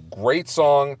such a great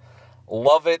song.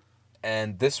 Love it.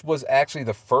 And this was actually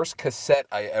the first cassette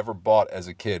I ever bought as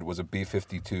a kid. Was a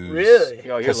B-52's. Really?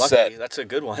 Yo, you're Cassette. lucky. That's a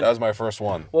good one. That was my first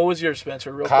one. What was yours,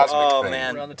 Spencer? Real Cosmic quick. Oh, thing.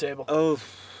 man. Around the table. Oh,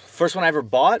 first one I ever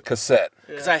bought? Cassette.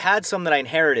 Because I had some that I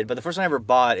inherited, but the first one I ever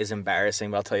bought is embarrassing,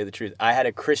 but I'll tell you the truth. I had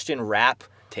a Christian rap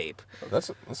tape.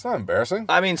 That's not embarrassing.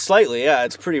 I mean, slightly, yeah,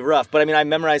 it's pretty rough. But I mean, I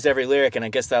memorized every lyric, and I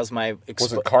guess that was my...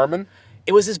 Was it Carmen?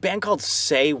 It was this band called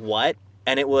Say What,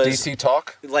 and it was... DC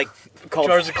Talk? Like, called...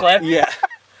 Jars of Clay? Yeah.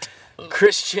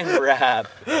 Christian rap.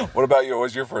 What about you? What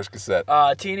was your first cassette?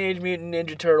 Teenage Mutant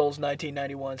Ninja Turtles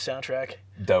 1991 soundtrack.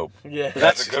 Dope. Yeah.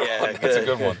 That's a good yeah, one. That's a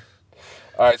good. good one.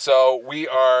 All right, so we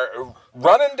are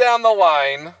running down the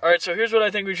line. All right, so here's what I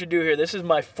think we should do here. This is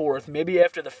my 4th. Maybe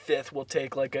after the 5th, we'll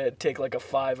take like a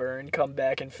 5er and come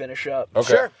back and finish up. Okay.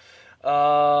 Sure.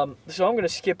 So I'm gonna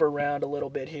skip around a little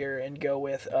bit here and go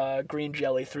with Green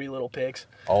Jelly, Three Little Pigs.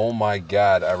 Oh my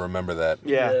God, I remember that.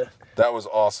 Yeah. That was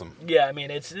awesome. Yeah, I mean,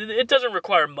 it doesn't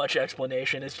require much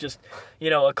explanation. It's just, a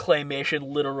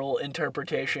claymation, literal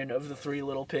interpretation of the Three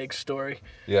Little Pigs story.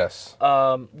 Yes.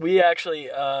 We actually,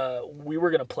 we were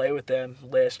gonna play with them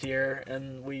last year,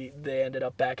 and they ended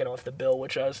up backing off the bill,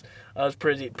 which I was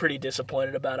pretty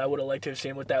disappointed about. I would have liked to have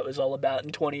seen what that was all about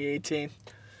in 2018.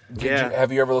 Yeah.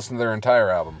 Have you ever listened to their entire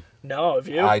album? No, have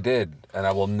you? I did, and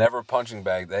I will never punching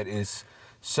bag. That is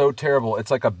so terrible. It's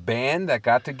like a band that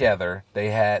got together.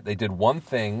 They did one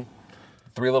thing,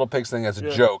 Three Little Pigs thing as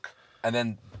a joke, and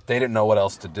then they didn't know what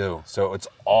else to do. So it's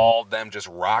all them just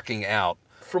rocking out.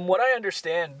 From what I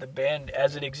understand, the band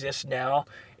as it exists now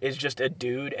is just a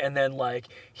dude, and then like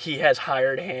he has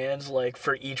hired hands like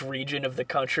for each region of the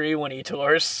country when he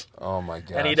tours, Oh my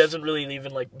God. and he doesn't really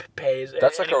even like pay.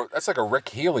 That's like a Rick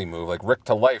Healy move, like Rick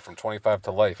to Life from 25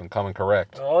 to Life and Coming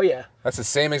Correct. Oh yeah, That's the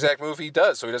same exact move he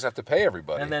does, so he doesn't have to pay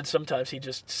everybody. and then sometimes he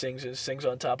just sings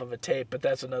on top of a tape, but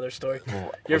that's another story. You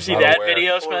ever was see not that aware.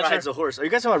 video, Or rides Spencer? a horse. Are you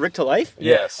guys talking about Rick to Life?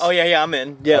 Yes. Oh yeah, I'm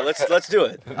in. Yeah, let's do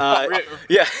it.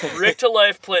 Yeah. Rick to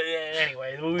Life play.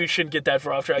 Anyway, we shouldn't get that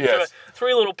far off track. Yes.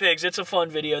 Three Little Pigs. It's a fun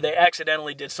video. They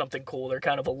accidentally did something cool. They're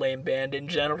kind of a lame band in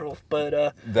general, but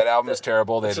That album is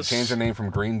terrible. They had to it's a change their name from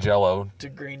Green Jello. to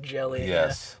Green Jelly.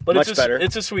 Yes. Yeah. But Much it's a, better.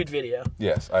 It's a sweet video.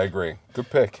 Yes, I agree. Good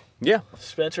pick. Yeah.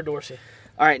 Spencer Dorsey.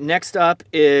 All right, next up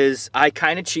is I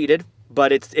kind of cheated,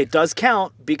 but it does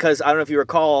count because I don't know if you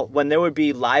recall when there would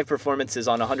be live performances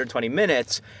on 120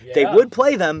 minutes, they Yeah. would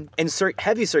play them in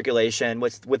heavy circulation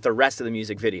with the rest of the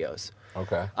music videos.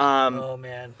 Okay. Oh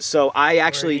man. So I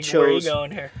actually Where are you chose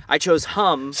going here? I chose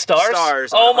Hum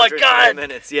Stars. on Oh my 120 God.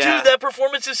 minutes. Yeah. Dude, that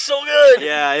performance is so good.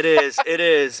 Yeah, it is. It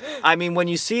is. I mean, when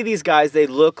you see these guys, they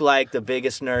look like the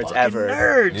biggest nerds Fucking ever.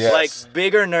 nerds. Yes. Like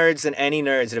bigger nerds than any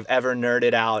nerds that have ever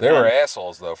nerded out. They were And-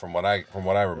 assholes though, from what I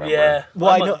remember. Yeah.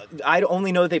 Well, I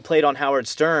only know they played on Howard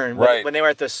Stern Right. when they were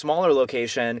at the smaller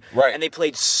location, Right. and they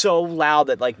played so loud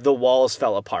that like the walls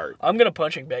fell apart. I'm gonna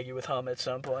punching bag you with Hum at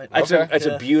some point. It's Okay.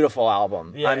 a beautiful album.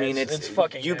 Yeah, I mean, it's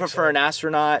fucking You Prefer an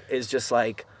Astronaut is just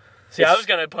like See, I was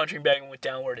gonna punching bag him with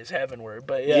Downward is Heavenward,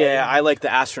 but yeah, I like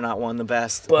the Astronaut one the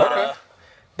best. But Okay.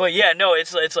 but yeah, no,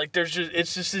 it's like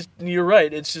it's just this, you're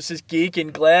right. It's just this geek in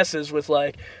glasses with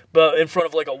like but in front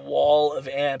of like a wall of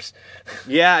amps.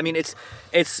 Yeah, I mean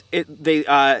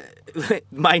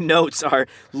my notes are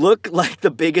look like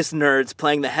the biggest nerds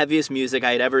playing the heaviest music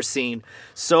I had ever seen.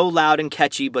 So loud and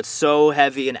catchy, but so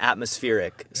heavy and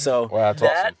atmospheric. So Wow, that's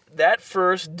awesome. That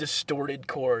first distorted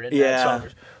chord in Yeah. that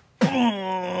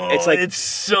song is, it's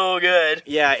so good.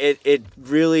 yeah, it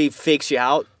really fakes you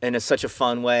out in such a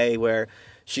fun way where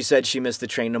she said she missed the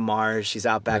train to Mars. She's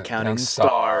out back counting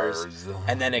stars.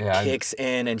 And then it kicks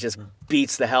in and just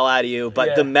beats the hell out of you.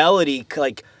 But the melody,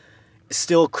 like,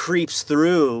 still creeps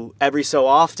through every so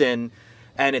often.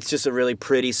 And it's just a really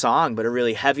pretty song, but a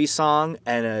really heavy song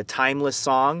and a timeless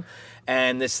song.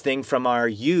 And this thing from our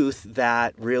youth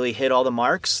that really hit all the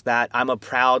marks that I'm a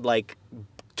proud, like,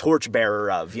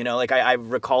 torchbearer of. You know, like, I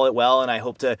recall it well, and I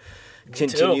hope to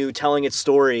continue telling its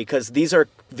story, because these are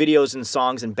videos and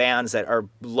songs and bands that are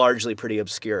largely pretty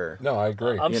obscure. No, I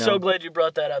agree. I'm so glad you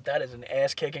brought that up. That is an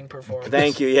ass-kicking performance.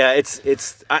 Thank you. Yeah,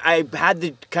 I had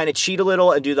to kind of cheat a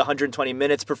little and do the 120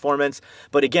 minutes performance,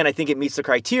 but again, I think it meets the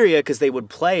criteria because they would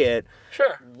play it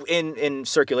in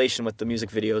circulation with the music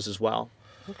videos as well.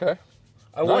 Okay.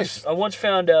 I once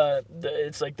found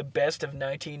it's like the best of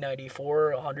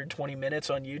 1994, 120 minutes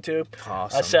on YouTube.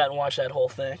 Awesome. I sat and watched that whole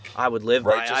thing. I would live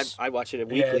by Righteous. I watch it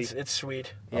weekly. Yeah, it's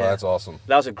sweet. Oh, that's awesome.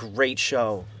 That was a great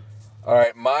show. All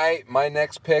right, my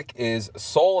next pick is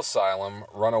Soul Asylum,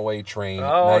 Runaway Train,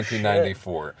 Oh,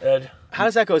 1994. How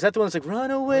does that go? Is that the one that's like,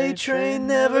 runaway train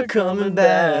never coming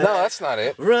back? No, that's not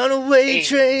it. Runaway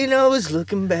train always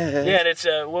looking back. Yeah, and it's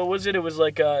what was it? It was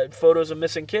like photos of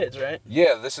missing kids, right?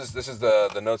 Yeah, this is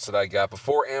the notes that I got.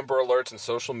 Before Amber Alerts and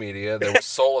social media, there was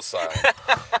Soul Asylum.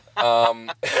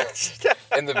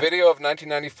 In the video of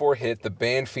 1994 hit, the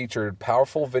band featured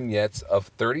powerful vignettes of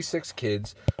 36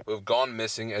 kids who have gone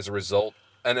missing as a result.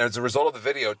 And as a result of the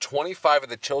video, 25 of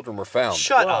the children were found.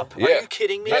 Shut up. Yeah. Are you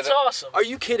kidding me? That's awesome. Are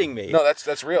you kidding me? No,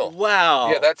 that's real. Wow.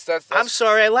 Yeah, that's I'm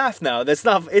sorry I laugh now. That's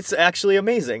not. It's actually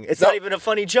amazing. It's not even a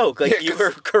funny joke. Like, Yeah, you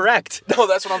were correct. No,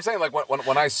 that's what I'm saying. Like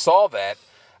when I saw that,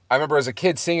 I remember as a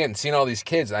kid seeing it and seeing all these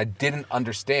kids, and I didn't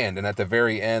understand. And at the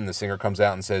very end, the singer comes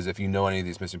out and says, "If you know any of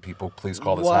these missing people, please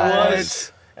call this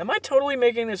hotline." Am I totally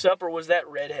making this up, or was that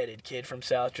redheaded kid from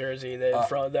South Jersey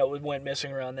that went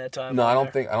missing around that time? No, I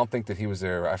don't think that he was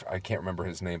there. I can't remember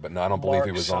his name, but no, I don't believe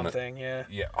he was on it. Yeah.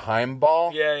 Yeah,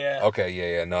 Heimball. Yeah. Okay,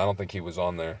 yeah. No, I don't think he was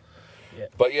on there. Yeah.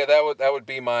 But yeah, that would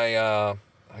be my.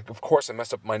 Of course, I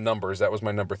messed up my numbers. That was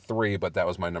my number 3, but that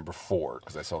was my number 4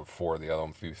 because I saw 4 of the other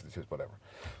one, 2, whatever.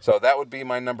 So that would be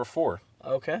my number 4.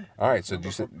 Okay. All right. So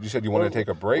you said you wanted to take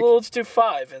a break. Well, let's do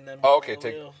 5 and then. Okay.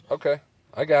 Okay.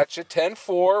 I got you.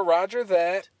 10-4. Roger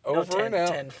that. Over 10, and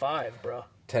out. 10-5, bro.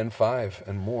 10-5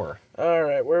 and more. All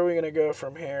right, where are we gonna go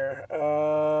from here?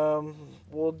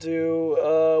 We'll do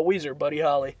Weezer, Buddy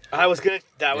Holly. I was gonna.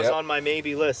 That was Yep. on my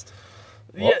maybe list.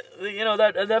 Yeah, you know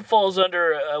that falls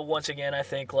under once again. I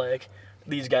think like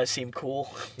these guys seem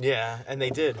cool. Yeah, and they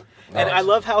did. And I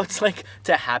love how it's like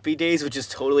to Happy Days, which is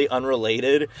totally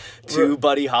unrelated to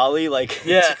Buddy Holly. Like,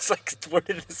 Yeah. it's just like, where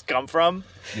did this come from?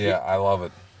 Yeah, I love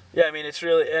it. Yeah, I mean it's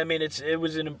really. I mean it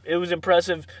was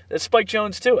impressive. It's Spike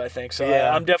Jones too, I think. So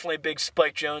Yeah. I'm definitely a big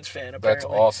Spike Jones fan. That's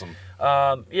Apparently. awesome.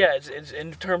 Yeah, it's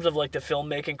in terms of like the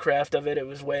filmmaking craft of it, it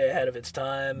was way ahead of its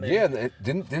time. And Yeah,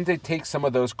 didn't they take some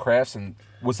of those crafts and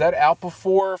was that out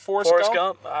before Forrest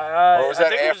Gump? Or Or was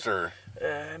that after?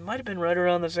 It might have been right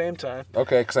around the same time.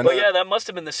 Okay, because I know But yeah, that must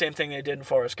have been the same thing they did in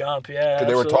Forrest Gump. Yeah,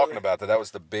 they were absolutely. talking about that. That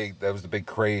was the big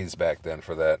craze back then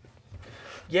for that.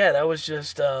 Yeah, that was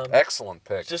just Excellent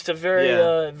pick. just a very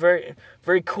Yeah.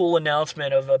 very cool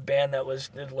announcement of a band that was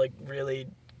like really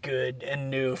good and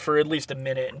new for at least a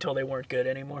minute until they weren't good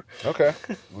anymore. Okay.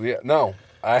 Yeah. No.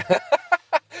 I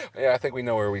think we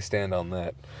know where we stand on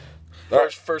that.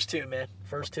 First two, man.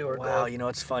 First two are Wow, gold. you know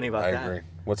what's funny about I that? agree.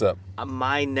 What's up?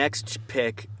 My next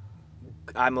pick,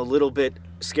 I'm a little bit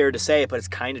scared to say it, but it's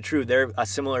kind of true. They're a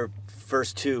similar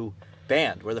first two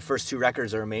band, where the first 2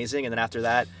 records are amazing, and then after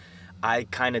that, I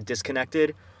kind of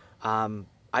disconnected.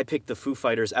 I picked the Foo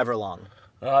Fighters' Everlong.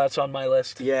 That's on my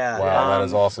list. Yeah. Wow, that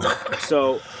is awesome.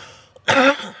 So,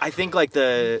 I think like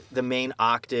the main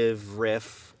octave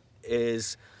riff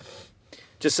is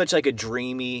just such like a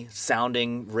dreamy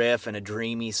sounding riff and a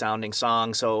dreamy sounding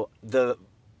song. So the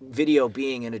video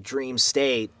being in a dream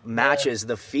state matches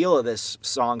the feel of this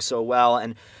song so well.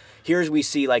 And here we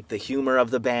see like the humor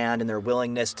of the band and their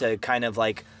willingness to kind of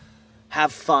like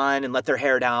have fun and let their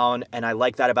hair down, and I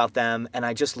like that about them. And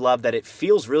I just love that it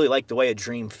feels really like the way a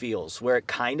dream feels, where it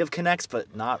kind of connects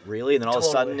but not really, and then all of a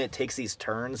sudden it takes these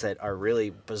turns that are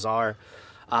really bizarre.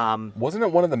 Wasn't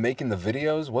it one of the making the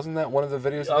videos? Wasn't that one of the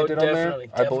videos that Oh, they did on there? definitely,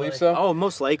 I believe so. Oh,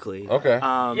 most likely. Okay.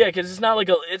 Yeah, because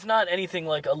it's not anything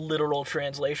like a literal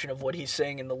translation of what he's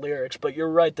saying in the lyrics. But you're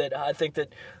right that I think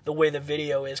that the way the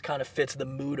video is kind of fits the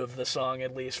mood of the song,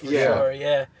 at least for sure.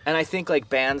 Yeah. And I think like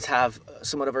bands have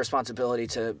somewhat of a responsibility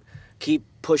to keep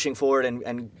pushing forward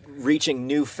and reaching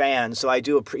new fans. So I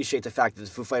do appreciate the fact that the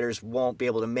Foo Fighters won't be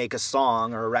able to make a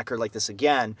song or a record like this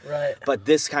again. Right. But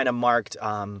this kind of marked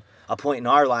a point in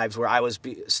our lives where I was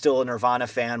still a Nirvana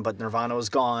fan, but Nirvana was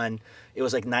gone. It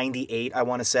was like 98, I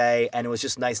want to say, and it was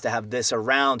just nice to have this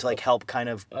around to like help kind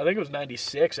of... I think it was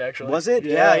 96, actually. Was it?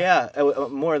 Yeah.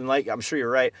 More than like, I'm sure you're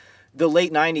right. The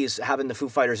late 90s, having the Foo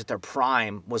Fighters at their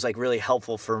prime was like really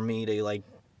helpful for me to like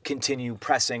continue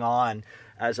pressing on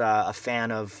as a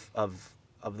fan of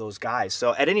those guys.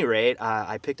 So at any rate,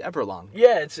 I picked Everlong.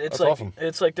 Yeah, it's That's like awesome.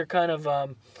 it's like they're kind of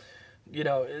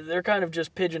they're kind of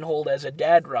just pigeonholed as a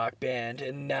dad rock band,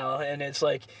 and it's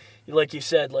like you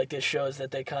said, like this shows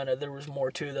that there was more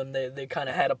to them. They kind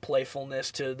of had a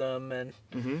playfulness to them, and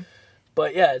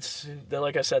but yeah,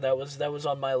 like I said, that was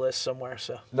on my list somewhere.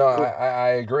 So No, I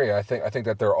agree. I think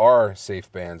that there are safe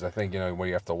bands. I think, where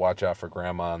you have to watch out for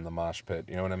grandma in the mosh pit.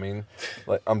 You know what I mean?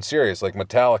 Like, I'm serious. Like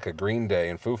Metallica, Green Day,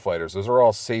 and Foo Fighters. Those are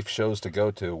all safe shows to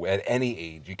go to at any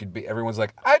age. Everyone's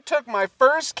like, I took my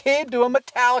first kid to a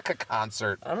Metallica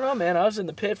concert. I don't know, man. I was in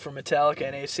the pit for Metallica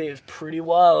and AC. It was pretty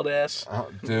wild, ass. Oh,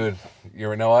 dude,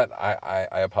 you know what?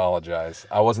 I apologize.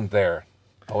 I wasn't there.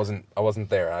 I wasn't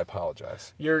there. I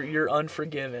apologize. You're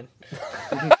unforgiven.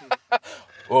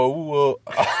 Oh.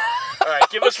 All right,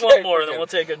 give us one more, then we'll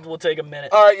take a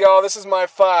minute. All right, y'all. This is my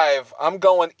 5. I'm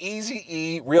going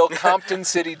Eazy-E, real Compton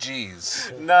City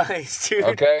G's. Nice, dude.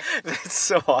 Okay. That's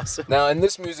so awesome. Now, in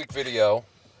this music video,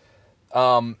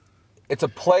 it's a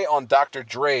play on Dr.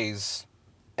 Dre's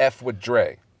F with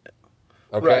Dre.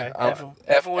 Okay. Right.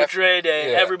 F with Dre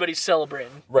Day. Yeah. Everybody's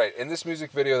celebrating. Right. In this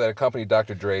music video that accompanied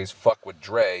Dr. Dre's Fuck with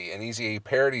Dre, an Eazy-E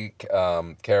parody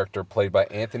character played by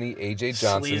Anthony A.J.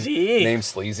 Johnson Sleazy-E. named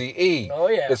Sleazy-E Oh,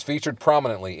 yeah. is featured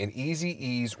prominently. In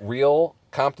Eazy-E's Real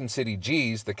Compton City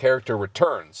G's, the character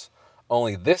returns.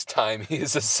 Only this time he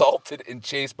is assaulted and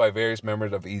chased by various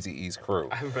members of Eazy-E's crew.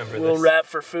 I remember We'll this. rap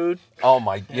for food. Oh,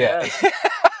 my... Yeah.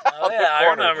 Oh, yeah, I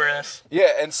remember this.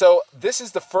 Yeah, and so this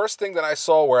is the first thing that I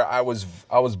saw where I was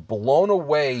blown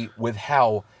away with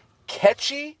how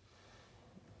catchy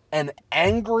and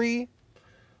angry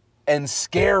and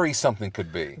scary something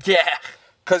could be. Yeah.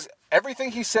 Because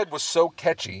everything he said was so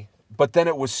catchy, but then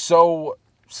it was so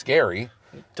scary.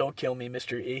 Don't kill me,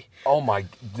 Mr. E. Oh my,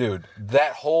 dude,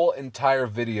 that whole entire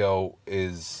video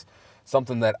is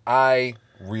something that I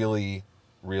really,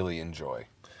 really enjoy.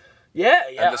 Yeah.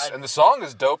 And the song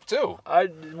is dope too. I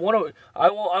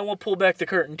won't pull back the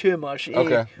curtain too much. Okay,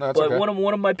 no, that's but okay.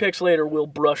 one of my picks later will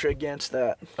brush against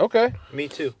that. Okay. Me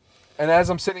too. And as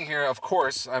I'm sitting here, of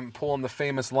course, I'm pulling the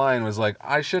famous line, was like,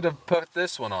 I should have put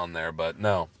this one on there, but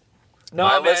no. No,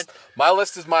 my man.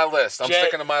 list is my list. I'm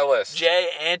sticking to my list. Jay,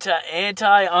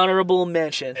 anti honorable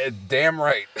mention. Damn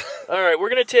right. All right, we're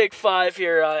gonna take 5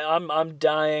 here. I'm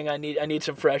dying. I need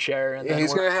some fresh air. And Yeah,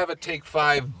 he's gonna have a take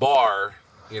 5 bar.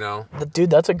 Dude,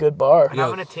 that's a good bar. And I'm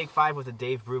going to take 5 with the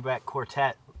Dave Brubeck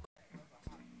Quartet.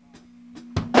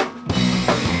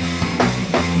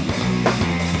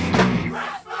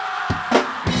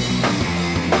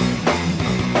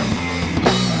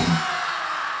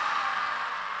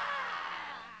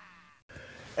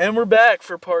 And we're back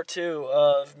for part 2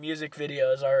 of music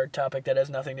videos, our topic that has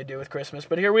nothing to do with Christmas.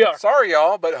 But here we are. Sorry,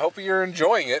 y'all, but hopefully you're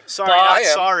enjoying it. Sorry, Bah, not I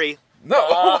am. sorry.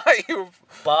 No.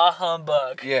 Bah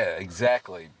humbug. Yeah,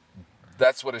 exactly.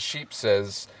 That's what a sheep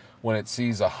says when it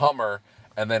sees a Hummer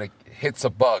and then it hits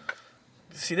a bug.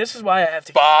 See, this is why I have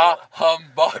to Bah keep...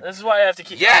 humbug. This is why I have to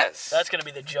keep... Yes! That's going to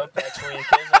be the joke next week,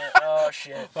 isn't it? Oh,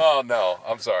 shit. Oh no,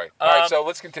 I'm sorry. All right, so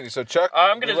let's continue. So Chuck,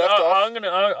 we left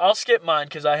off. I'll skip mine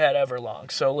because I had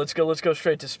Everlong. So let's go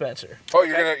straight to Spencer. Oh,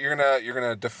 you're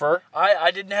gonna defer?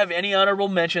 I didn't have any honorable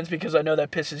mentions because I know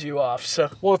that pisses you off. So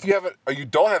Well, if you haven't, you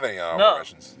don't have any honorable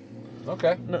mentions.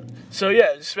 Okay. no. So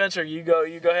yeah, Spencer, you go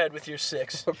ahead with your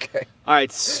 6. Okay. All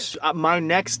right, my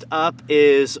next up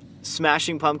is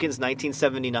Smashing Pumpkins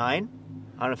 1979.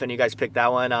 I don't know if any of you guys picked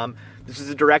that one. This is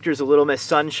the directors of Little Miss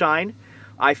Sunshine.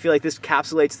 I feel like this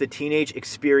encapsulates the teenage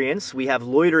experience. We have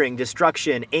loitering,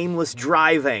 destruction, aimless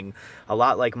driving. A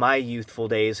lot like my youthful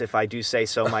days, if I do say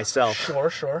so myself.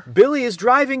 Sure. Billy is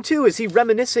driving too. Is he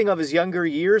reminiscing of his younger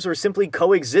years or simply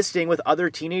coexisting with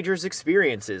other teenagers'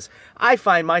 experiences? I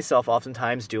find myself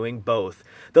oftentimes doing both.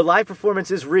 The live performance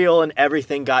is real and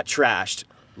everything got trashed.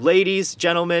 Ladies,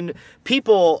 gentlemen,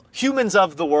 people, humans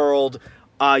of the world,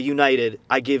 united,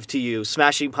 I give to you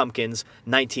Smashing Pumpkins,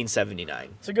 1979.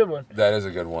 It's a good one. That is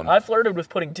a good one. I flirted with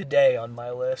putting Today on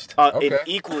my list. Okay. An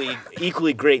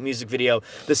equally great music video.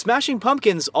 The Smashing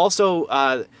Pumpkins also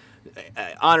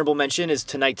honorable mention is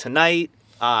Tonight Tonight.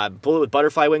 Bullet with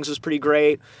Butterfly Wings was pretty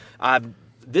great.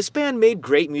 This band made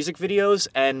great music videos,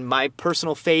 and my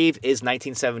personal fave is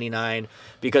 1979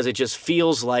 because it just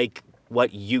feels like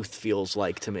what youth feels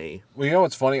like to me. Well, you know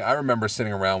what's funny? I remember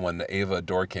sitting around when the Ava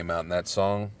Adore came out and that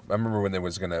song. I remember when they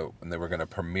were gonna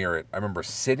premiere it. I remember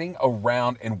sitting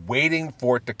around and waiting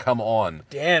for it to come on.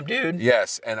 Damn, dude.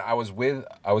 Yes, and I was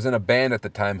in a band at the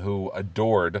time who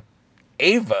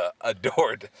Ava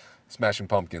adored Smashing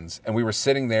Pumpkins, and we were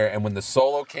sitting there, and when the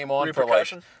solo came on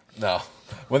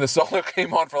when the solo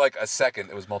came on for like a second,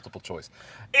 it was multiple choice.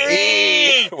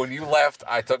 When you left,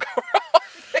 I took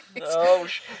Oh,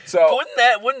 so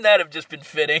wouldn't that have just been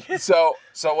fitting? so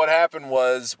what happened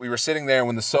was we were sitting there, and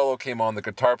when the solo came on, the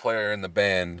guitar player in the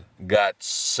band got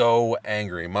so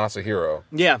angry, Masahiro.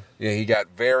 Yeah, he got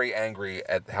very angry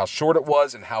at how short it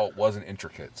was and how it wasn't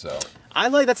intricate. So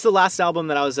that's the last album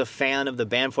that I was a fan of the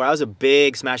band for. I was a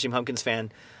big Smashing Pumpkins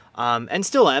fan. And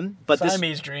still am, but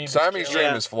Siamese Dream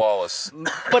is flawless.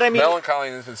 But I mean, Melancholy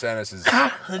and Infant Sadness is...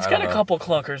 It's got a couple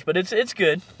clunkers, but it's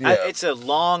good. Yeah. It's a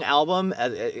long album.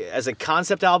 As a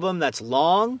concept album that's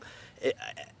long,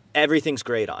 everything's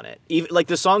great on it. Even like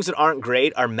the songs that aren't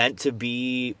great are meant to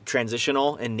be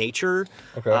transitional in nature.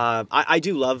 Okay. I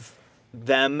do love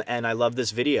them, and I love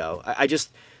this video. I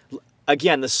just...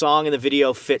 Again, the song and the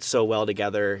video fit so well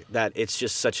together that it's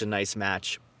just such a nice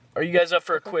match. Are you guys up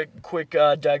for a quick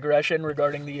digression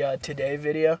regarding the Today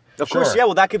video? Of course, yeah.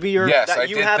 Well, that could be your... Yes, I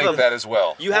did think that as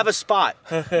well. You have a spot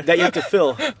that you have to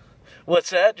fill.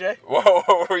 What's that, Jay? Whoa,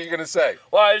 what were you going to say?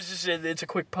 Well, I was just saying it's a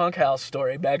quick punk house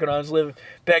story. Back when I was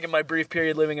back in my brief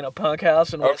period living in a punk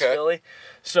house in West Philly.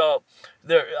 So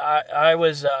I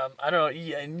was, I don't know,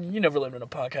 you never lived in a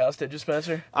punk house, did you,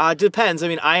 Spencer? Depends. I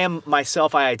mean, I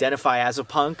identify as a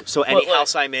punk, so any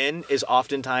house I'm in is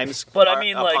oftentimes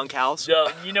a punk house.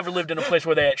 You never lived in a place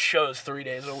where they had shows 3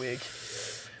 days a week.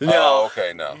 No. Oh,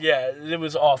 okay, no. Yeah, it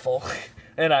was awful.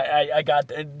 And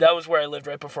that was where I lived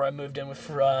right before I moved in with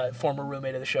former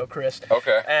roommate of the show, Chris.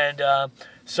 Okay. And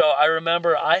so I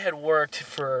remember I had worked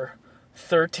for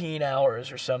 13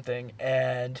 hours or something,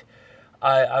 and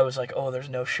I was like, oh, there's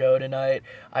no show tonight.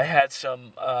 I had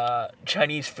some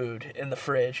Chinese food in the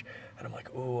fridge, and I'm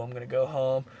like, ooh, I'm going to go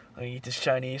home. I'm going to eat this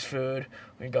Chinese food.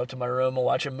 I'm going to go up to my room and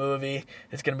watch a movie.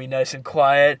 It's going to be nice and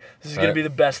quiet. This is going to be the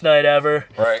best night ever.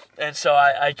 Right. And so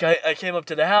I came up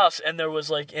to the house, and there was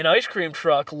like an ice cream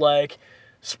truck, like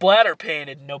splatter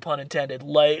painted, no pun intended,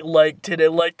 like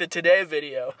the Today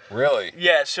video. Really?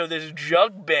 Yeah, so this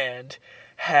jug band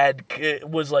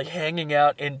was like hanging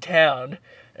out in town,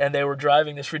 and they were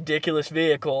driving this ridiculous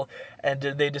vehicle, and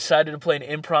they decided to play an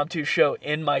impromptu show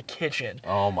in my kitchen.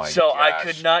 Oh my So gosh. I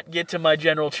could not get to my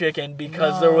General Chicken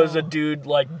because there was a dude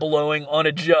like blowing on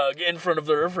a jug in front of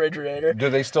the refrigerator.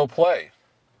 Do they still play?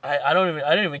 I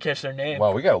didn't even catch their name.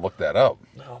 Wow, we got to look that up.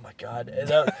 Oh my god.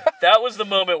 That was the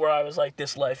moment where I was like,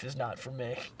 this life is not for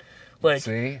me. Like,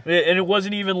 See? And it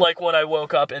wasn't even like when I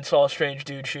woke up and saw a strange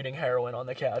dude shooting heroin on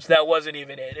the couch. That wasn't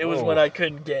even it. It was when I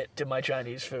couldn't get to my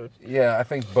Chinese food. Yeah, I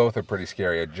think both are pretty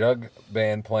scary. A jug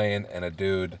band playing and a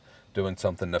dude doing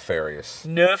something nefarious.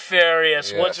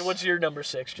 Nefarious. Yes. What's your number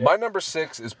 6, Jay? My number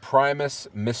 6 is Primus,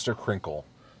 Mr. Crinkle.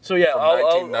 So yeah, from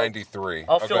 1993.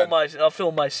 I'll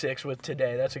fill my 6 with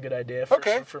Today. That's a good idea.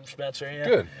 From Spencer. Yeah.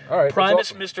 Good. All right.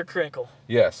 Primus, awesome. Mr. Crinkle.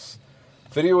 Yes.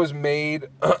 Video was made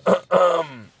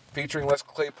featuring Les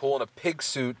Claypool in a pig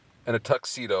suit and a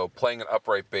tuxedo playing an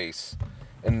upright bass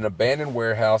in an abandoned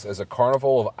warehouse as a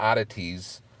carnival of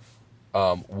oddities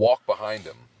walk behind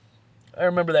him. I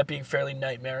remember that being fairly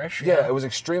nightmarish. Yeah, it was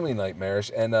extremely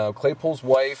nightmarish. And Claypool's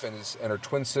wife and her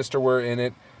twin sister were in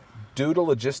it. Due to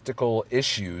logistical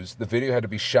issues, the video had to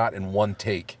be shot in one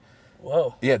take.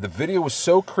 Whoa. Yeah, the video was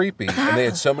so creepy, and they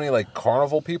had so many like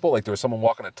carnival people, like there was someone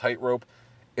walking a tightrope.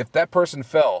 If that person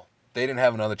fell, they didn't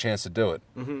have another chance to do it.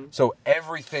 Mm-hmm. So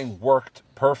everything worked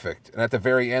perfect. And at the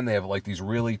very end, they have like these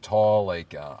really tall,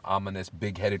 like ominous,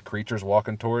 big-headed creatures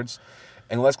walking towards.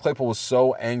 And Les Claypool was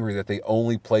so angry that they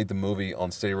only played the movie on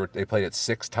stereo. They played it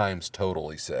 6 times total,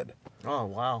 he said. Oh,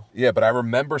 wow. Yeah, but I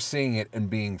remember seeing it and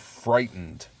being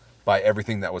frightened by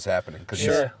everything that was happening.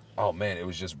 Sure. Oh, man, it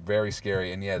was just very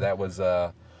scary. And yeah, that was...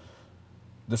 the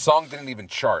song didn't even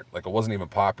chart. Like, it wasn't even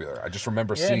popular. I just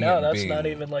remember seeing it and that's being... not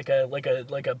even like a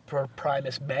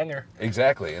Primus banger.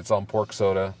 Exactly. It's on Pork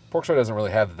Soda. Pork Soda doesn't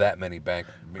really have that many Grab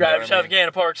yourself a can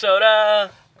of pork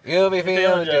soda. You'll be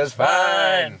feeling just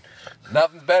fine.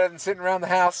 Nothing's better than sitting around the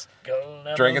house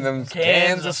drinking them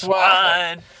cans of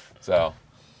swine. So,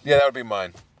 yeah, that would be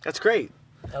mine. That's great.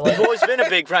 Like You've always been a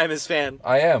big Primus fan.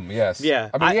 I am, yes. Yeah.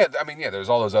 I mean, there's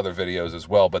all those other videos as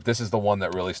well, but this is the one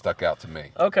that really stuck out to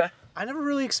me. Okay. I never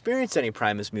really experienced any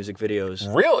Primus music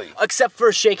videos. Really? Except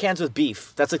for Shake Hands with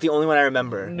Beef. That's like the only one I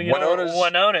remember. Winona,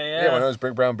 yeah. Yeah, Winona's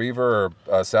Big Brown Beaver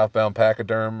or Southbound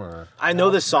Pachyderm or... I know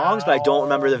the songs, but I don't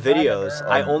remember the videos.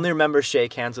 I only remember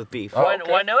Shake Hands with Beef. Oh,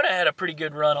 okay. Winona had a pretty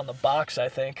good run on the box, I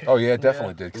think. Oh, yeah, it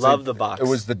definitely did. Love the box. It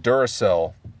was the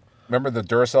Duracell. Remember the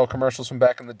Duracell commercials from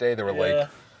back in the day? They were like...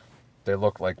 They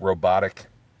looked like robotic...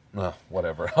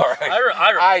 whatever. All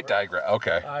right. I digress.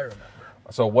 Okay. I remember.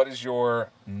 So what is your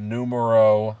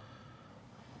numero...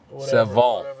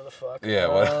 Whatever the fuck. Yeah,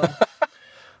 what?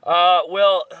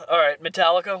 Well, all right.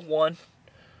 Metallica, 1.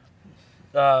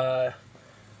 I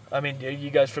mean, are you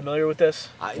guys familiar with this?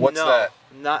 What's that?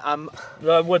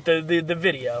 With the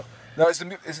video. No, is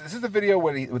this the video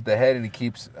with the head and he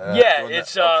keeps? Yeah,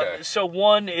 it's okay. So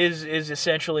 1 is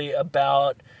essentially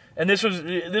about, and this was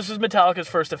Metallica's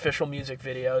first official music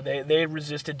video. They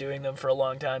resisted doing them for a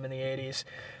long time in the 80s,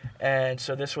 and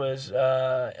so this was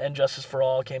And Justice for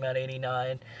All came out in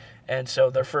 '89, and so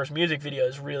their first music video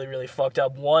is really, really fucked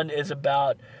up. 1 is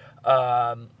about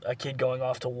a kid going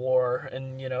off to war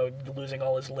and, losing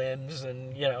all his limbs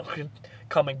and,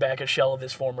 coming back a shell of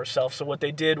his former self. So what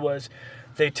they did was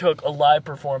they took a live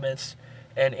performance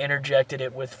and interjected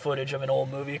it with footage of an old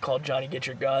movie called Johnny Get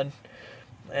Your Gun.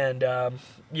 And,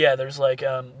 there's like,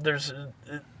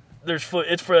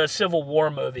 it's for a Civil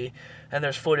War movie, and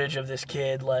there's footage of this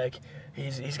kid, like,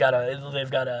 they've got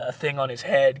a thing on his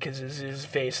head because his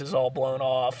face is all blown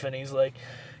off, and he's like,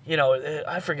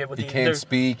 I forget what he can't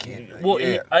speak. Well,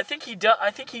 yeah. I think he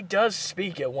does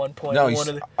speak at one point. No,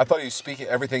 I thought he was speaking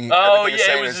everything. Oh, everything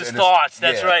yeah, it was his thoughts.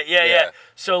 That's right. Yeah.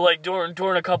 So like during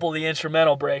a couple of the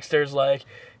instrumental breaks, there's like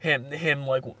him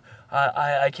like,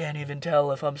 I can't even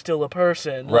tell if I'm still a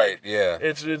person. Like, right. Yeah.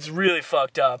 It's really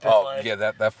fucked up. Oh, yeah.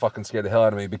 That fucking scared the hell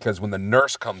out of me because when the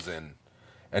nurse comes in,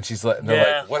 and she's like,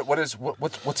 they're like,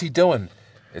 what's he doing?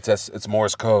 It's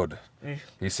Morse code.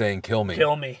 He's saying "kill me,"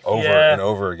 over and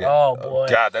over again. Oh boy,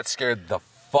 God, that scared the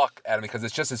fuck out of me because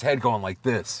it's just his head going like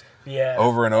this. Yeah,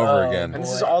 over and over again. And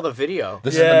this is all the video.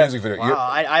 This is the music video. Wow,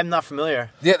 I'm not familiar.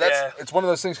 Yeah, it's one of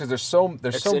those things because there's so many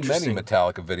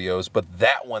Metallica videos, but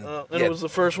that one, and it was the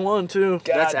first one too.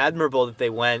 God. That's admirable that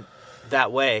they went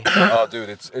that way. Oh, dude,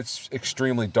 it's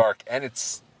extremely dark and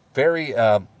it's very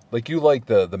like you like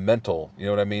the mental, you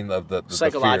know what I mean, of the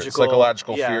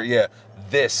psychological fear. Yeah,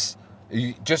 this.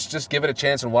 You just give it a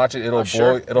chance and watch it.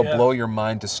 It'll blow your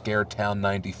mind to Scare Town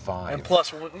 95. And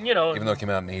plus, even though it came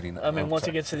out in '89. I mean, once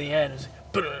it gets to the end,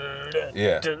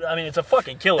 yeah. I mean, it's a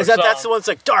fucking killer. That's the one that's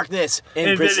like darkness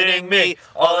imprisoning me.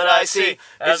 All that I see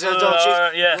is a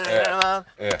don't you?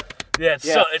 Yeah.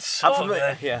 It's so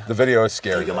good. Yeah. The video is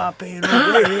scary. My pain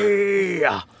away.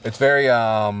 It's very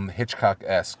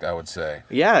Hitchcock-esque, I would say.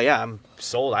 Yeah. I'm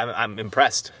sold. I'm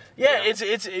impressed. Yeah, it's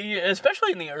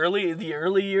especially in the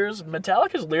early years,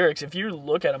 Metallica's lyrics, if you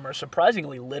look at them, are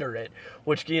surprisingly literate,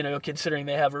 which, considering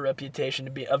they have a reputation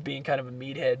of being kind of a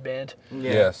meathead band.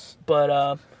 Yeah. Yes. But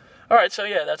all right, so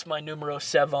yeah, that's my numero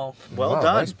 7. Well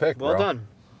done. Nice pick, well bro. done.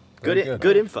 Good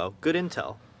info. Good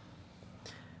intel.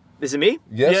 Is it me?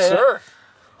 Yes, sir.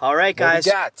 All right, guys.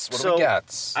 What do we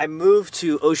got? I moved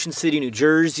to Ocean City, New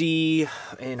Jersey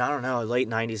in, I don't know, late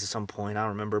 90s at some point. I don't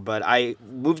remember. But I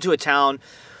moved to a town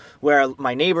where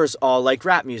my neighbors all liked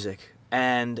rap music.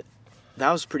 And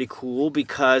that was pretty cool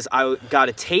because I got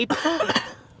a tape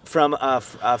from a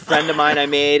friend of mine I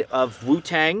made of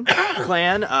Wu-Tang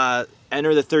Clan,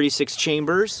 Enter the 36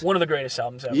 Chambers. One of the greatest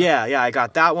albums ever. Yeah, I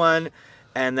got that one.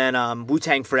 And then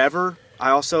Wu-Tang Forever.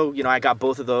 I also, I got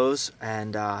both of those.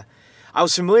 And I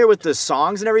was familiar with the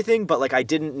songs and everything, but like I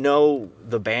didn't know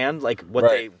the band, like what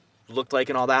they looked like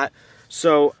and all that.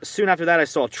 So soon after that, I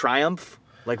saw Triumph.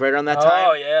 Like right around that time.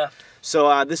 Oh, yeah.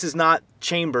 So this is not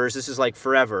Chambers. This is like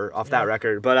Forever off that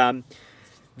record. But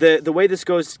the way this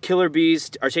goes, Killer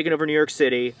Bees are taking over New York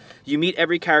City. You meet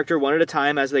every character one at a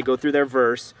time as they go through their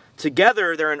verse.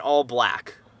 Together, they're in all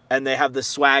black. And they have the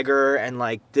swagger and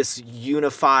like this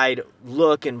unified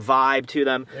look and vibe to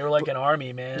them. They were like an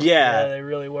army, man. Yeah. They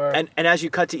really were. And as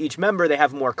you cut to each member, they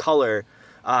have more color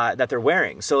that they're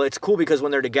wearing. So it's cool because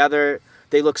when they're together,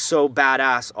 they look so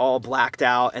badass, all blacked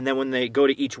out. And then when they go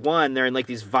to each one, they're in like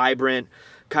these vibrant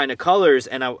kind of colors.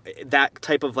 And that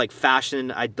type of like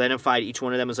fashion identified each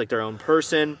one of them as like their own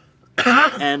person.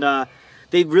 And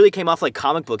they really came off like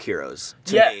comic book heroes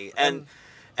to me.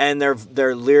 And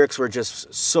their lyrics were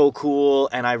just so cool.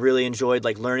 And I really enjoyed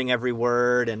like learning every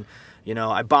word. And You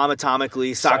know, I bomb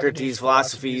atomically, Socrates'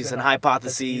 philosophies and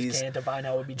hypotheses. Can't divine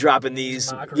how it would be dropping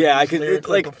these. mockeries, Yeah, I could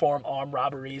lyrically perform armed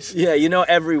robberies. Yeah, you know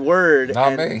every word.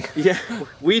 Not me. Yeah,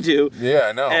 we do. Yeah,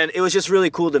 I know. And it was just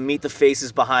really cool to meet the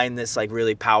faces behind this like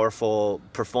really powerful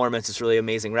performance, this really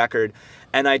amazing record.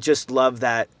 And I just love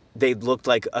that they looked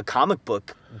like a comic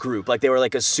book group, like they were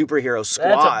like a superhero squad.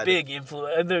 That's a big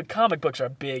influence. The comic books are a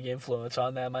big influence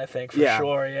on them, I think, for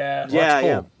sure.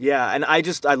 Yeah. Yeah. And I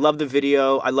love the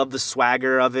video. I love the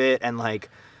swagger of it and like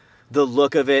the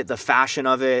look of it, the fashion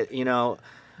of it. You know,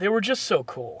 they were just so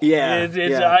cool. Yeah,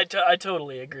 I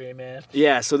totally agree, man.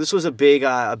 Yeah. So this was a big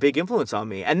influence on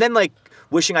me. And then like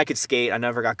wishing I could skate, I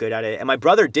never got good at it. And my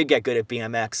brother did get good at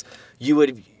BMX.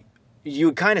 You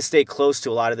would kind of stay close to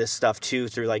a lot of this stuff too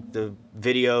through like the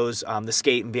videos, the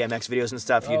skate and BMX videos and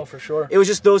stuff. Oh, for sure. It was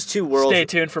just those two worlds. Stay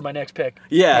tuned for my next pick.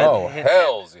 Yeah. Oh,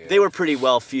 hells yeah. They were pretty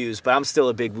well fused, but I'm still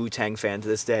a big Wu-Tang fan to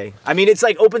this day. I mean, it's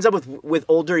like opens up with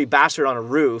Old Dirty Bastard on a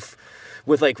roof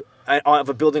with like of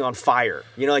a building on fire.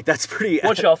 You know, like that's pretty...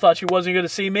 What, y'all thought you wasn't going to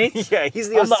see me? Yeah, he's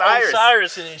the I'm Osiris. the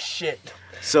Osiris in his shit.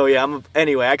 So yeah,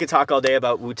 anyway, I could talk all day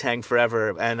about Wu-Tang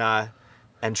forever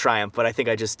and Triumph, but I think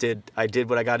I did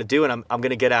what I got to do, and I'm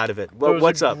gonna get out of it. Well,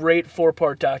 what's up? There was a great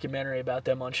 4-part documentary about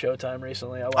them on Showtime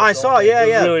recently. I saw, yeah.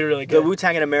 Really, really good. The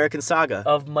Wu-Tang and American Saga.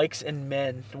 Of Mikes and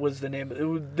Men was the name.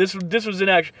 This was an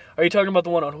actual. Are you talking about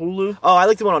the one on Hulu? Oh, I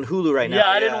like the one on Hulu right now. Yeah,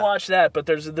 I didn't watch that, but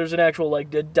there's an actual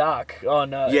like doc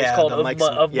on. It's called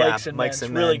Mikes and Men. It's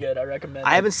really good. I recommend.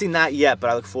 I haven't seen that yet, but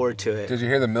I look forward to it. Did you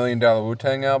hear the $1 Million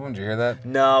Wu-Tang album? Did you hear that?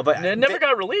 No, but it never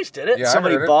got released, did it? Yeah,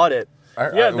 somebody bought it.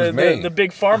 The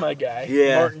big pharma guy,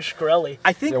 Martin Shkreli.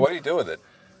 I think. Yeah, what do you do with it?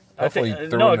 Hopefully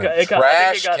threw in a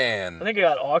trash can. I think it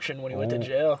got auctioned when he went to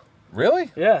jail.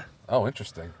 Really? Yeah. Oh,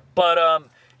 interesting. But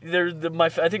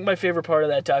I think my favorite part of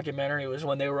that documentary was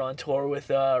when they were on tour with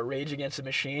Rage Against the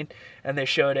Machine, and they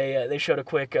showed a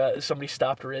quick somebody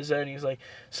stopped RZA and he's like,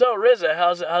 "So RZA,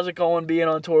 how's it going being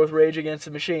on tour with Rage Against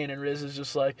the Machine?" And RZA's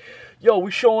just like, "Yo, we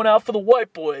showing out for the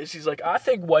white boys." He's like, "I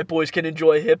think white boys can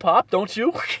enjoy hip hop, don't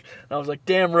you?" And I was like,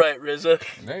 "Damn right,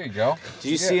 RZA." There you go.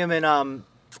 Did you see him in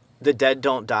The Dead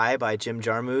Don't Die by Jim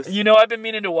Jarmuth? You know, I've been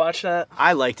meaning to watch that.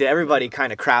 I liked it. Everybody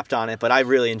kind of crapped on it, but I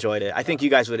really enjoyed it. I think you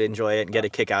guys would enjoy it and get a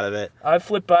kick out of it. I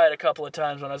flipped by it a couple of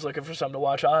times when I was looking for something to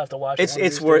watch. I'll have to watch it.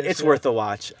 It's worth a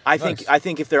watch. I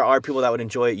think if there are people that would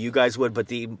enjoy it, you guys would, but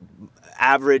the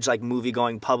average like movie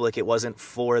going public, it wasn't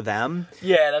for them.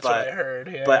 Yeah, that's what I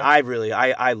heard. Yeah. But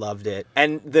I loved it.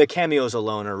 And the cameos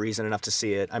alone are reason enough to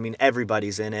see it. I mean,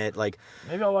 everybody's in it. Like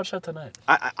maybe I'll watch that tonight.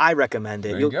 I recommend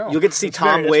it. You'll get to see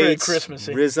Tom Waits,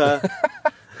 Christmassy. RZA.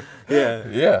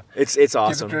 Yeah. It's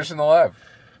awesome. Keep the tradition alive.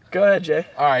 Go ahead, Jay.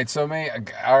 All right, so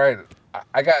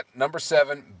I got number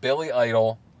 7, Billy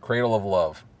Idol, Cradle of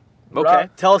Love. Okay,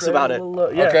 tell us about it.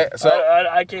 Yeah. Okay, so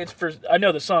I can't. I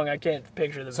know the song. I can't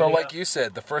picture the video. So, like you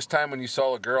said, the first time when you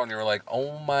saw a girl and you were like,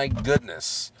 "Oh my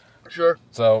goodness." Sure.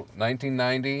 So,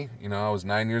 1990. I was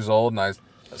 9 years old and I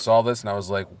saw this and I was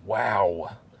like,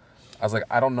 "Wow." I was like,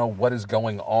 I don't know what is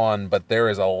going on, but there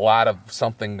is a lot of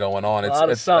something going on.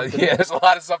 It's something. Yeah, there's a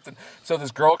lot of something. So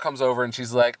this girl comes over and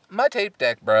she's like, "My tape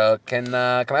deck, bro. Can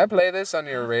I play this on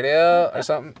your radio or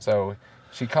something?" So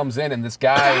she comes in and this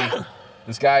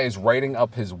guy is writing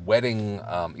up his wedding,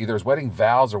 either his wedding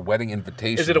vows or wedding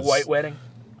invitations. Is it a white wedding?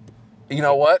 You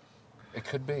know what? It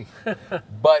could be.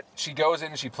 But she goes in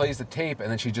and she plays the tape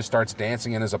and then she just starts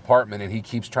dancing in his apartment and he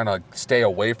keeps trying to stay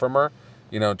away from her,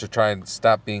 to try and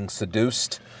stop being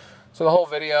seduced. So the whole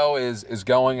video is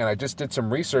going, and I just did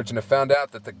some research and I found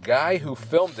out that the guy who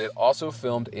filmed it also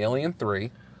filmed Alien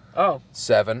 3,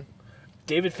 7,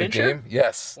 David Fincher? The Game.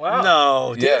 Yes. Wow.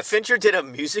 No, David Fincher did a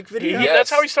music video? Yes. That's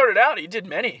how he started out. He did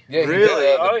many. Yeah,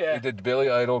 really? He did Billy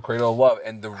Idol, Cradle of Love,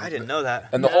 and I didn't know that.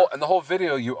 And the whole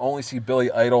video, you only see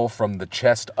Billy Idol from the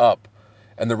chest up,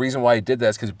 and the reason why he did that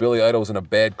is because Billy Idol was in a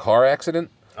bad car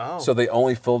accident. Oh. So they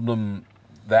only filmed him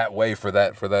that way for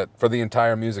the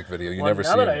entire music video. You never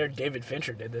see. Now that I heard David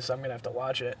Fincher did this, I'm gonna have to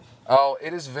watch it. Oh,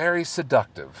 it is very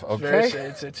seductive. Okay,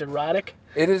 it's erotic.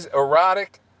 It is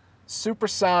erotic,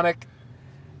 supersonic.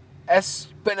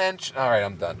 Exponential. All right,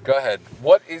 I'm done. Go ahead.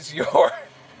 What is your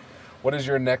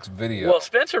next video? Well,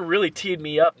 Spencer really teed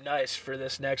me up nice for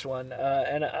this next one,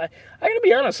 and I gotta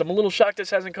be honest, I'm a little shocked this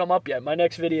hasn't come up yet. My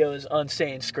next video is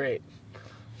Unsane Scrape.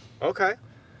 Okay,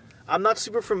 I'm not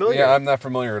super familiar. Yeah, I'm not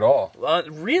familiar at all.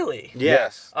 Really?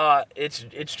 Yes.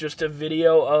 It's just a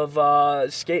video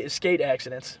of skate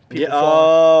accidents. Yeah.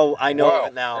 Oh, I know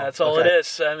it now. That's all it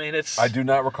is. I mean, it's. I do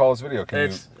not recall this video.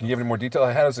 Can you give any more detail?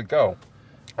 How does it go?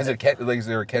 Is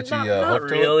there a catchy Not hook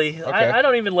to it? really. Okay. I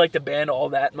don't even like the band all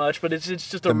that much, but it's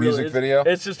just a The really, music video?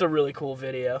 It's just a really cool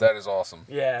video. That is awesome.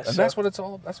 Yeah, And so- that's what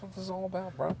this is all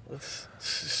about, bro.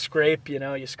 Scrape,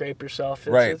 you scrape yourself.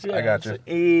 Right, I got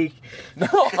you. No,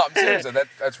 I'm serious.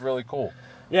 That's really cool.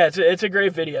 Yeah, it's a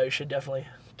great video. You should definitely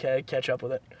catch up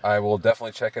with it. I will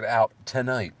definitely check it out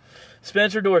tonight.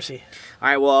 Spencer Dorsey. All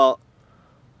right, well,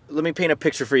 let me paint a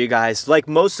picture for you guys. Like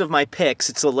most of my picks,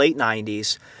 it's the late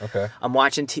 90s. Okay. I'm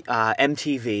watching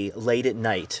MTV late at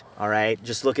night, all right?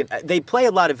 Just looking. They play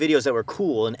a lot of videos that were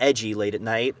cool and edgy late at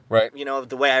night. Right.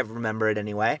 The way I remember it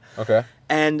anyway. Okay.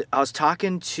 And I was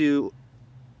talking to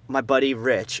my buddy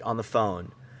Rich on the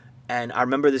phone. And I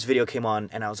remember this video came on,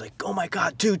 and I was like, oh my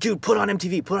God, dude, put on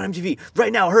MTV,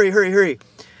 right now, hurry.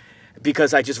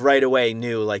 Because I just right away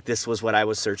knew, like, this was what I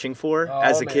was searching for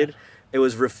as a kid. It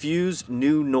was Refused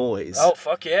New Noise. Oh,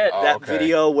 fuck yeah. That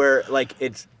video where, like,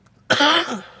 it's...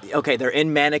 okay, they're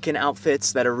in mannequin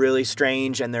outfits that are really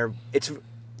strange, and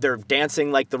they're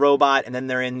dancing like the robot, and then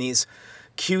they're in these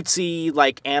cutesy,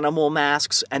 like, animal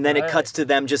masks, and then it cuts to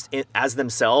them just as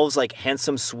themselves, like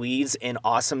handsome Swedes in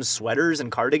awesome sweaters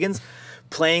and cardigans,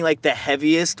 playing, like, the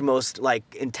heaviest, most, like,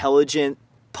 intelligent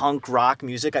punk rock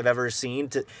music I've ever seen,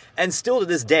 and still to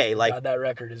this day, like, God, that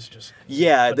record is just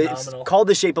it's phenomenal. called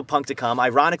The Shape of Punk to Come.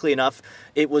 Ironically enough,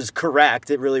 it was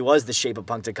correct. It really was The Shape of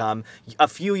Punk to Come. A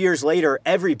few years later,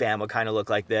 every band would kind of look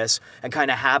like this and kind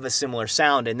of have a similar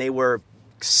sound, and they were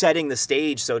setting the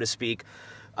stage, so to speak,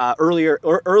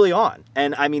 early on.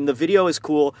 And I mean, the video is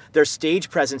cool. Their stage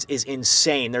presence is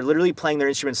insane. They're literally playing their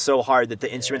instruments so hard that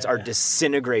the instruments are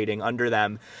disintegrating under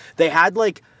them. They had,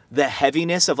 like, the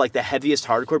heaviness of, like, the heaviest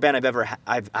hardcore band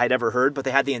I'd ever heard, but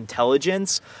they had the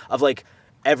intelligence of, like,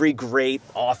 every great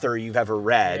author you've ever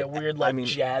read. Yeah, weird, like,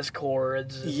 jazz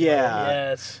chords.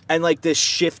 Yes. And, like, this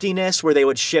shiftiness where they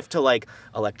would shift to, like,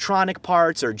 electronic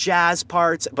parts or jazz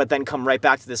parts, but then come right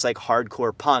back to this, like,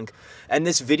 hardcore punk. And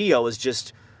this video was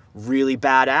just really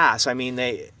badass. I mean,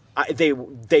 they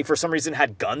for some reason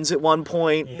had guns at one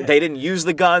point. Yeah. They didn't use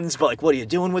the guns, but, like, what are you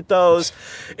doing with those?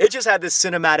 It just had this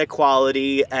cinematic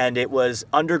quality, and it was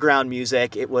underground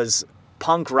music. It was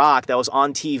punk rock that was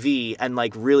on TV and,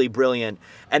 like, really brilliant.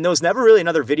 And there was never really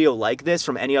another video like this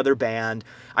from any other band.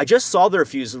 I just saw The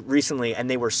Refused recently, and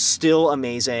they were still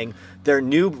amazing. Their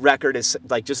new record is,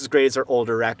 like, just as great as their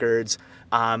older records.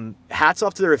 Hats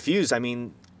off to The Refused. I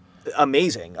mean,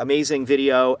 amazing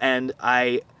video, and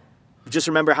I just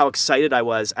remember how excited I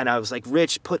was, and I was like,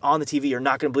 Rich, put on the TV, you're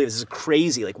not going to believe this is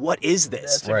crazy. Like, what is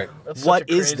this? That's what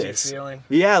such a is crazy this? Feeling.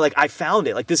 Yeah, like, I found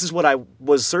it. Like, this is what I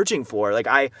was searching for. Like,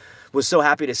 I was so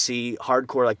happy to see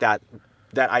hardcore like that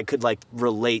I could, like,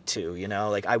 relate to,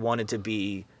 Like, I wanted to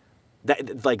be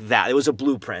that, like that. It was a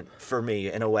blueprint for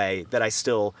me in a way that I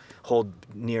still hold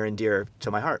near and dear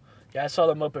to my heart. Yeah, I saw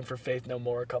them open for Faith No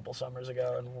More a couple summers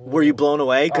ago. And were you blown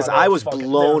away? Because I was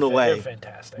blown away. They're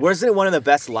fantastic. Wasn't it one of the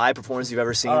best live performances you've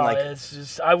ever seen? Like, it's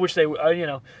just, I wish they,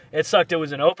 it sucked. It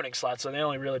was an opening slot, so they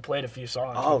only really played a few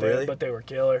songs. Oh, really? But they were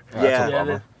killer.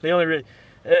 Yeah. They only really.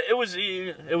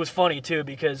 It was funny too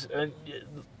because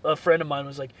a friend of mine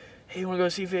was like, "Hey, you want to go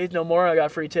see Faith No More? I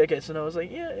got free tickets," and I was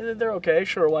like, "Yeah, they're okay.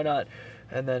 Sure, why not?"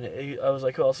 And then I was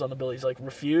like, who else on the bill? He's like,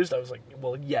 Refused. I was like,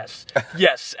 well, yes,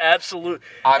 absolutely.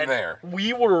 I'm there.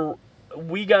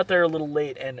 We got there a little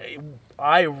late, and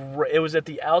it was at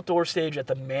the outdoor stage at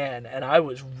the Man, and I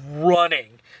was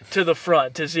running to the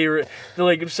front to see,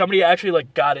 like, if somebody actually,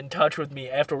 like, got in touch with me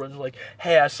afterwards, like,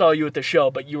 hey, I saw you at the show,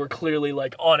 but you were clearly,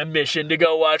 like, on a mission to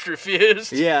go watch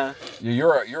Refused. Yeah.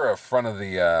 You're a front of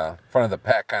the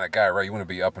pack kind of guy, right? You want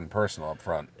to be up and personal up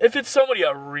front. If it's somebody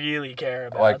I really care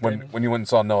about. Like when you went and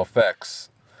saw No Effects,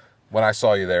 when I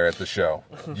saw you there at the show,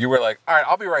 you were like, all right,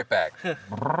 I'll be right back.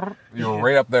 You were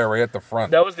right up there, right at the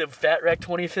front. That was the Fat Wreck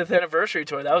 25th anniversary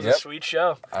tour. That was a sweet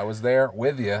show. I was there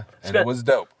with you, and it was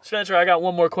dope. Spencer, I got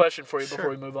one more question for you before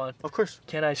we move on. Of course.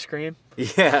 Can I scream?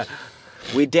 Yeah.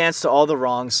 We danced to all the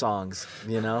wrong songs,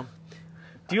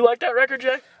 Do you like that record,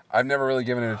 Jay? I've never really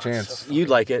given it a chance. You'd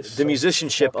like it. The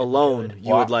musicianship alone,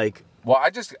 you would like. Well,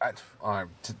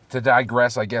 to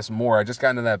digress, I guess, more, I just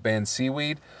got into that band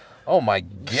Seaweed. Oh my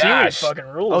gosh! Seaweed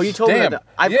fucking rules. Oh, you told me that.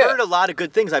 I've Yeah. heard a lot of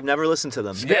good things. I've never listened to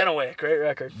them. Spanaway, great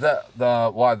record.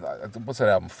 What's that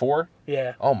album? 4?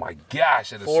 Yeah. Oh my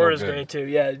gosh, it is 4 so is good. great too.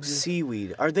 Yeah.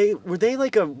 Seaweed. Were they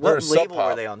like a They're what a label Sub Pop.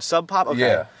 were they on? Sub Pop. Okay.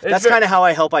 Yeah. That's kind of how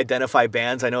I help identify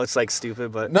bands. I know it's like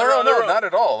stupid, but No, not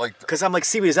at all. Like, because I'm like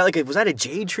Seaweed. Is that like was that a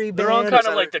Jade Tree band? They're on Is kind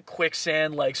that of like the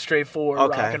quicksand, like straightforward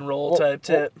Okay. rock and roll type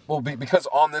tip. because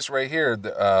on this right here,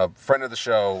 the friend of the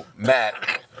show, Matt,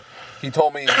 he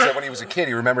told me, he said when he was a kid,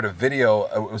 he remembered a video.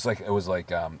 It was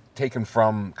like taken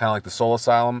from kind of like the Soul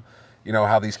Asylum, you know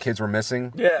how these kids were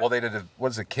missing. Yeah. Well, they did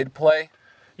what is it, Kid Play?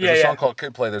 Yeah, There's a yeah. song called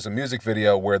Kid Play. There's a music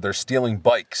video where they're stealing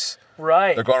bikes.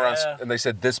 Right. They're going around, yeah. and they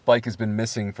said this bike has been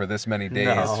missing for this many days.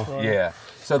 No. Yeah.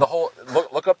 So the whole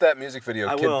look up that music video,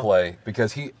 I Kid will. Play,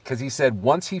 because he said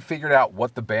once he figured out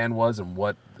what the band was and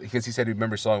because he said he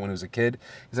remember saw it when he was a kid.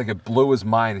 He's like it blew his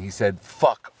mind, and he said,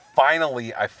 "Fuck,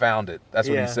 finally I found it." That's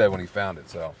what Yeah. he said when he found it.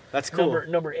 So That's cool.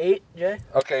 Number 8, Jay.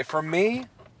 okay, for me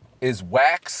is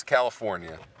Wax,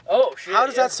 California. Oh shit. How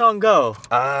does yeah. that song go?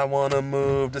 I want to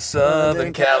move to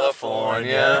Southern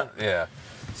California. Yeah.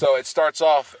 So it starts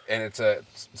off, and it's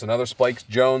another Spike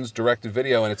Jones directed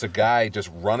video, and it's a guy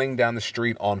just running down the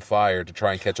street on fire to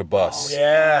try and catch a bus.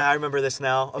 Yeah. I remember this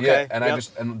now. Okay. Yeah, and Yep.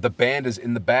 and the band is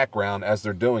in the background as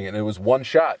they're doing it. And it was one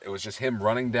shot. It was just him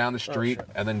running down the street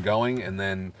and then going, and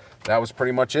then that was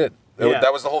pretty much it. Yeah.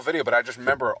 That was the whole video. But I just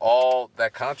remember all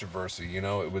that controversy. You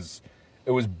know, it was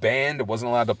banned. It wasn't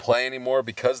allowed to play anymore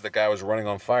because the guy was running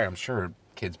on fire. I'm sure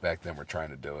kids back then were trying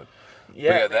to do it.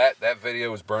 Yeah. But yeah, that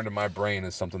video was burned in my brain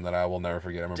as something that I will never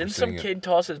forget. I remember Didn't seeing some kid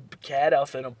toss his cat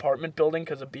off an apartment building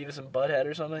because of Beavis and Butthead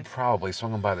or something? Probably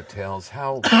swung him by the tails.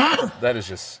 How that is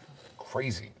just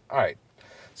crazy. All right,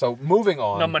 so moving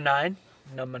on. Number 9.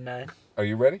 Number 9. Are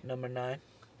you ready? Number 9.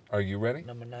 Are you ready?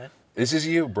 Number 9. This is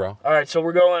you, bro. All right, so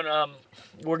we're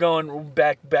going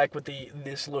back with the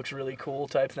this looks really cool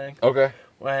type thing. Okay.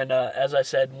 And as I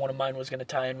said, one of mine was going to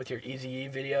tie in with your Eazy-E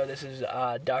video. This is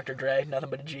Dr. Dre, Nothing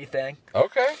But a G Thing.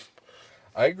 Okay.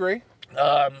 I agree.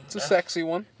 It's a sexy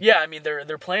one. Yeah, I mean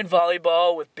they're playing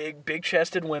volleyball with big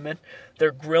chested women.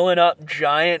 They're grilling up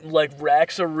giant like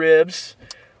racks of ribs.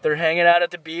 They're hanging out at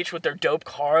the beach with their dope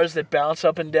cars that bounce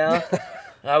up and down.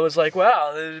 I was like,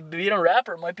 wow, being a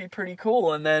rapper might be pretty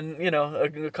cool. And then, you know,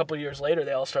 a couple of years later,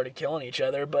 they all started killing each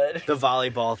other. But The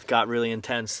volleyball got really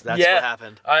intense. That's yeah, what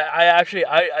happened.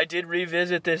 I did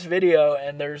revisit this video,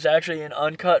 and there's actually an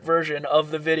uncut version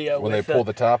of the video. When they with pull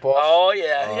the top off. Oh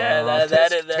yeah,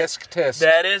 Tisk.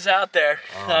 that is out there.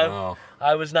 Oh, no.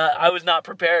 I was not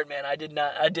prepared, man. I did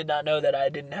not know that I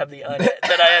didn't have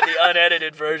that I had the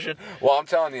unedited version. Well, I'm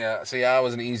telling you. See, I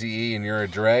was an Eazy-E and you're a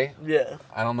Dre. Yeah.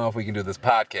 I don't know if we can do this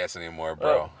podcast anymore,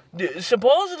 bro.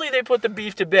 Supposedly they put the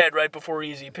beef to bed right before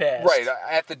Easy passed. Right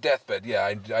at the deathbed.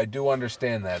 Yeah, I do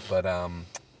understand that, but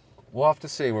we'll have to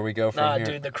see where we go from here.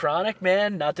 Dude, the Chronic,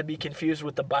 man, not to be confused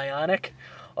with the Bionic,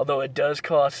 although it does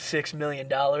cost $6 million,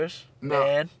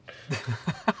 man.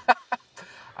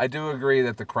 I do agree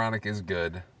that the Chronic is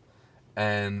good,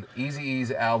 and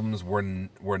Eazy-E's albums were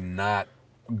not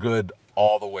good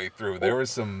all the way through. There was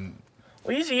some.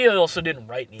 Well, Easy also didn't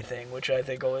write anything, which I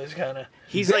think always kind of.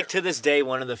 He's like to this day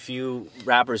one of the few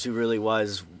rappers who really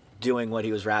was doing what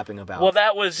he was rapping about. Well,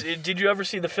 that was. Did you ever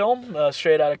see the film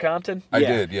Straight Outta Compton? I Yeah.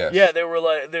 did, yes. Yeah, they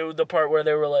were the part where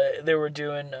they were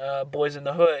doing Boys in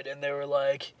the Hood, and they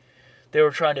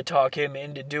were trying to talk him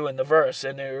into doing the verse,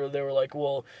 and they were like,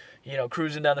 well, you know,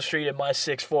 cruising down the street at my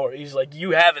 6'4". He's like,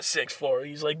 you have a 6'4".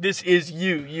 He's like, this is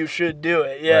you. You should do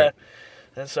it. Yeah. Right.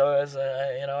 And so as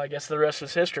you know, I guess the rest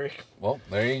was history. Well,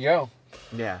 there you go.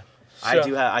 yeah, So-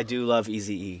 I do love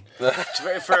Eazy-E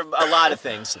for a lot of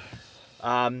things.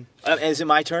 Is it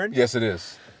my turn? Yes, it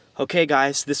is. Okay,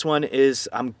 guys, this one is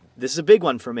this is a big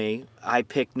one for me. I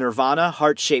picked Nirvana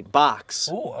Heart-Shaped Box.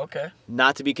 Ooh, okay.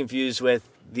 Not to be confused with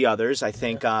the others. I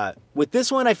think with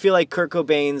this one, I feel like Kurt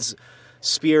Cobain's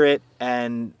spirit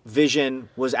and vision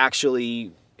was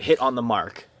actually hit on the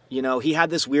mark. You know, he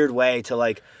had this weird way to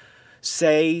like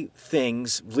say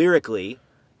things lyrically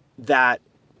that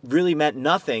really meant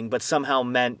nothing, but somehow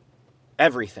meant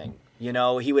everything. You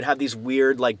know, he would have these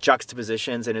weird like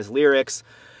juxtapositions in his lyrics.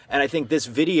 And I think this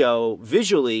video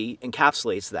visually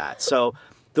encapsulates that. So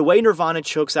the way Nirvana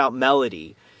chokes out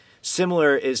melody is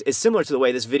similar to the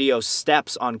way this video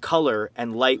steps on color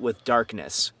and light with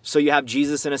darkness. So you have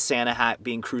Jesus in a Santa hat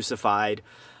being crucified,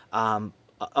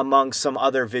 among some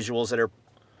other visuals that are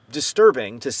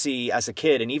disturbing to see as a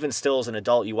kid, and even still as an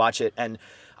adult, you watch it and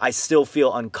I still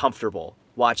feel uncomfortable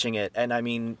watching it. And I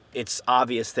mean, it's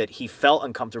obvious that he felt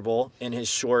uncomfortable in his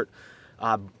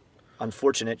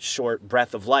unfortunate short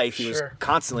breath of life. He was Sure.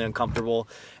 constantly uncomfortable,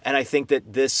 and I think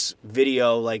that this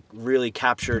video like really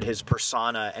captured his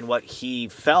persona and what he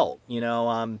felt. You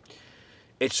know,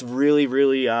 it's really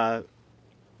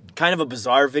kind of a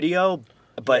bizarre video,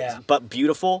 but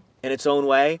beautiful in its own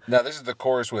way. Now this is the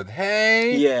chorus with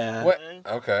 "Hey." Yeah. What?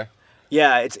 Okay.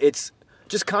 Yeah, it's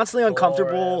just constantly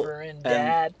uncomfortable. Forever and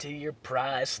that to your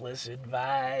priceless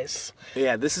advice.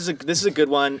 Yeah, this is a good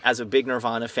one. As a big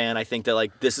Nirvana fan, I think that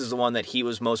like this is the one that he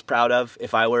was most proud of.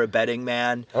 If I were a betting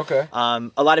man, Okay.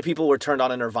 a lot of people were turned on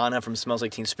to Nirvana from Smells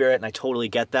Like Teen Spirit, and I totally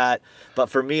get that. But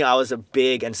for me, I was a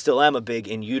big and still am a big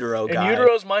In Utero guy. In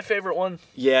Utero's my favorite one.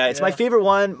 Yeah, it's my favorite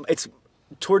one. It's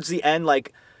towards the end,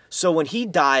 like. So when he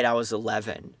died, I was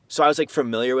 11. So I was like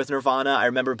familiar with Nirvana. I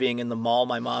remember being in the mall.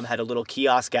 My mom had a little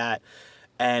kiosk at,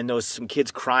 and there was some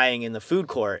kids crying in the food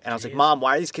court. And I was like, Mom,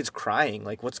 why are these kids crying?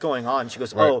 Like, what's going on? She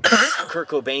goes, oh, Kurt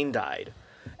Cobain died.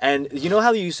 And you know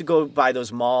how you used to go by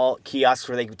those mall kiosks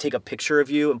where they would take a picture of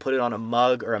you and put it on a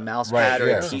mug or a mouse pad or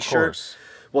a T-shirt?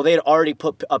 Well, they had already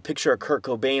put a picture of Kurt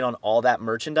Cobain on all that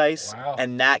merchandise,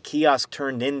 and that kiosk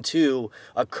turned into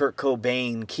a Kurt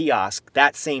Cobain kiosk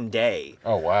that same day.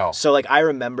 Oh, wow. So, like, I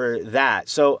remember that.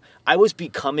 So, I was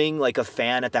becoming, like, a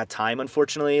fan at that time,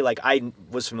 unfortunately. Like, I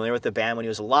was familiar with the band when he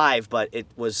was alive, but it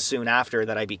was soon after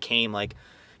that I became, like,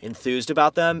 enthused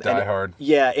about them. Die Hard.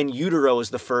 Yeah, In Utero was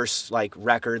the first, like,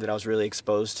 record that I was really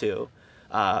exposed to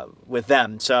with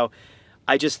them. So,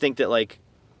 I just think that, like,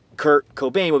 Kurt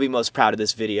Cobain will be most proud of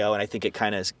this video, and I think it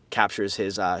kind of captures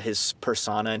his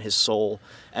persona and his soul,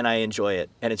 and I enjoy it,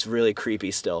 and it's really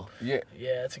creepy still. Yeah.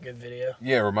 Yeah, it's a good video.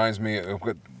 Yeah, it reminds me of,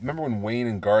 remember when Wayne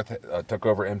and Garth took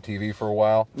over MTV for a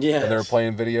while? Yeah. And they were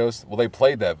playing videos? Well, they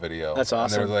played that video. That's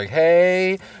awesome. And they were like,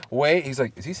 hey, Wayne. He's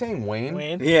like, is he saying Wayne?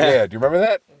 Wayne? Yeah. Do you remember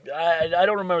that? I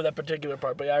don't remember that particular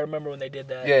part, but I remember when they did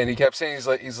that. Yeah, and he kept saying,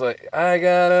 he's like, I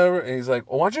got over, and he's like,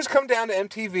 well, why don't you just come down to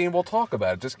MTV and we'll talk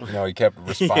about it? Just, he kept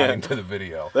responding to the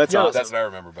video. That's awesome. That's what I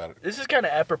remember about it. This is kind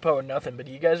of apropos of nothing, but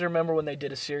do you guys remember when they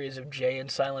did a series of Jay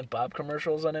and Silent Bob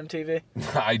commercials on MTV?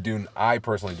 I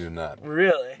personally do not.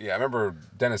 Really? Yeah, I remember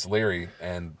Dennis Leary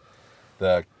and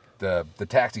the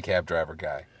taxi cab driver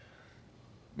guy.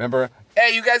 Remember?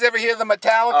 Hey, you guys ever hear the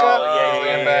Metallica?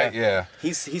 Oh, Yeah.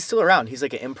 He's still around. He's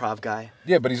like an improv guy.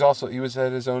 Yeah, but he was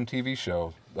at his own TV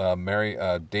show,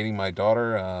 Dating My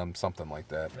Daughter, something like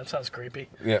that. That sounds creepy.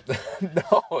 Yeah.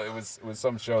 No, it was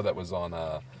some show that was on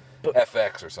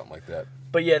FX or something like that.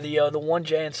 But yeah, the one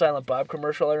Jay and Silent Bob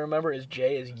commercial I remember is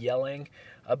Jay is yelling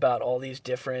about all these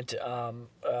different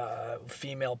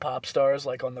female pop stars,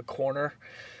 like on the corner.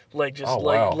 Like just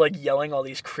like yelling all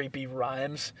these creepy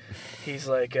rhymes. He's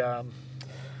like, the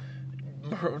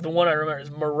one I remember is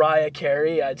Mariah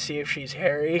Carey. I'd see if she's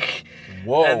hairy.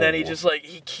 Whoa! And then he just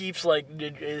he keeps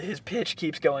his pitch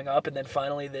keeps going up, and then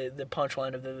finally the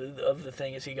punchline of the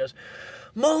thing is he goes,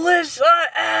 Melissa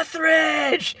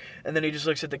Etheridge, and then he just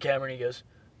looks at the camera and he goes,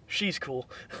 she's cool,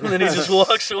 and then he just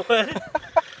walks away.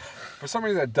 For some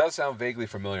reason, that does sound vaguely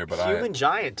familiar, but Human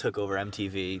Giant took over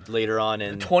MTV later on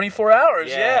in 24 Hours.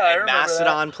 Yeah, I and remember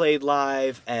Mastodon that. played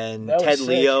live, and That was Ted sick.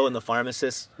 Leo and the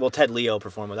Pharmacist. Well, Ted Leo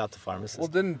performed without the Pharmacist. Well,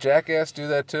 didn't Jackass do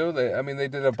that too? They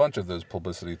did a bunch of those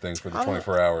publicity things for the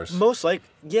 24 Hours. Most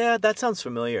yeah, that sounds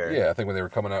familiar. Yeah, I think when they were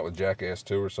coming out with Jackass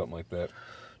 2 or something like that.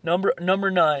 Number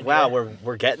 9. Wow, yeah.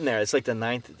 we're getting there. It's like the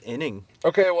 9th inning.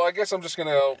 Okay, well, I guess I'm just going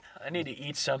to... I need to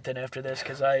eat something after this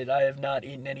because I have not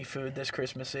eaten any food this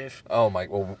Christmas Eve. Oh, Mike,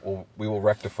 well, we will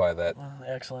rectify that.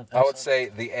 Excellent. I would say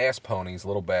The Ass Ponies,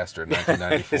 Little Bastard,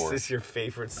 1994. This is your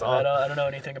favorite I song. don't know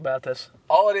anything about this.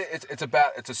 All it is,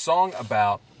 it's a song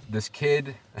about this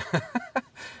kid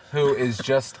who is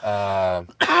just a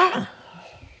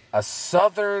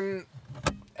southern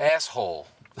asshole.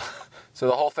 So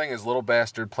the whole thing is Little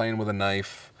Bastard playing with a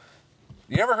knife.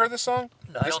 You never heard this song?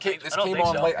 I don't think so.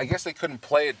 late. I guess they couldn't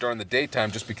play it during the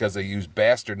daytime just because they used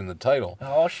bastard in the title.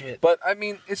 Oh shit. But I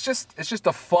mean, it's just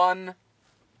a fun,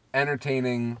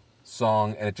 entertaining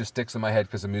song, and it just sticks in my head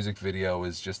because the music video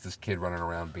is just this kid running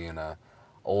around being a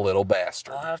little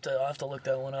bastard. I'll have to look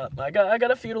that one up. I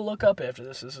got a few to look up after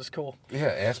this. This is cool.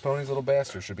 Yeah, Ass Ponies, Little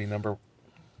Bastard should be number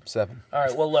 7. All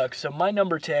right. Well, look. So my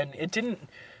number 10. It didn't.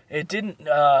 I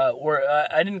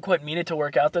didn't quite mean it to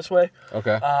work out this way.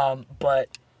 Okay. But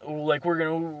like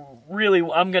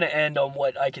I'm gonna end on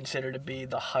what I consider to be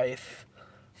the height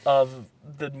of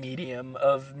the medium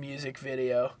of music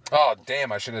video. Oh,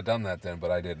 damn, I should have done that then, but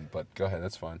I didn't. But go ahead,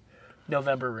 that's fine.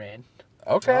 November Rain.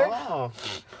 Okay. Oh.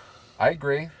 I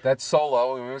agree. That's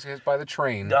Solo. He was hit by the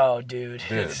train. Oh, dude.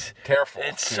 Careful.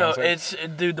 It's You know so what I'm saying?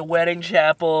 it's dude, the wedding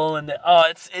chapel and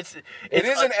It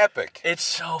is an epic. It's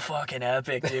so fucking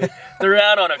epic, dude. They're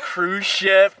out on a cruise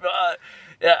ship.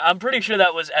 Yeah, I'm pretty sure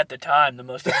that was at the time the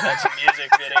most expensive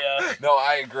music video. No,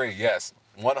 I agree. Yes.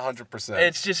 100%.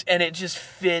 It's just, and it just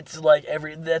fits like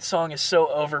that song is so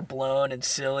overblown and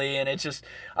silly, and it just,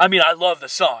 I mean, I love the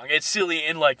song. It's silly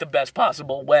in like the best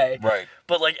possible way. Right.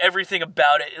 But like everything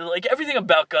about it, like everything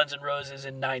about Guns N' Roses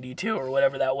in '92 or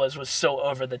whatever that was so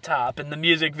over the top, and the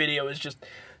music video is just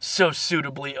so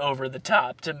suitably over the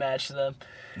top to match them.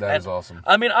 That is awesome.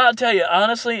 I mean, I'll tell you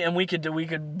honestly, and we could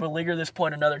belabor this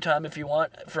point another time if you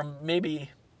want. From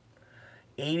maybe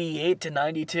 88 to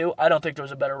 92, I don't think there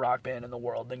was a better rock band in the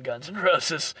world than Guns N'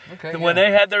 Roses. Okay, when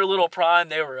they had their little prime,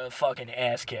 they were a fucking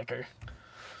ass kicker.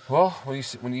 Well,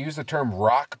 when you use the term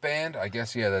rock band, I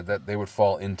guess that they would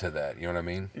fall into that. You know what I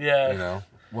mean? Yeah. You know,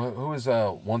 who was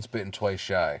Once Bitten Twice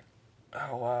Shy?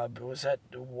 Oh, was that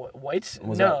White?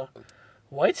 Was no,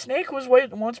 White Snake was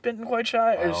Once Bitten Quite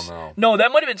Shy. I don't know. No,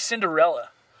 that might have been Cinderella.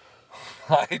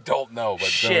 I don't know, but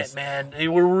Shit, man,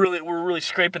 we're really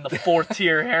scraping the fourth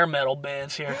tier hair metal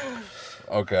bands here.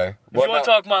 Okay. If you want to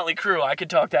talk Motley Crue, I could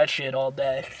talk that shit all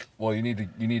day. Well, you need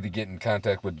to get in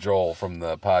contact with Joel from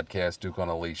the podcast Duke on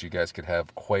a Leash. You guys could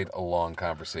have quite a long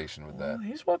conversation with that. Well,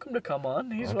 he's welcome to come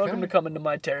on. He's welcome to come into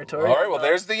my territory. All right. Well,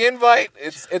 there's the invite.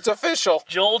 It's official.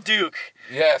 Joel Duke.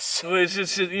 Yes. It's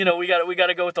just, we got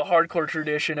to go with the hardcore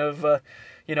tradition of,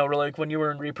 like when you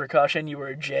were in Repercussion, you were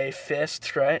a J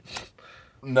Fist, right?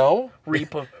 No.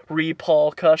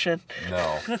 Paul Cushion.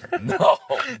 No.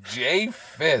 J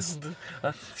Fist.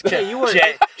 Yeah, you were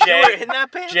in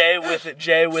that band? Jay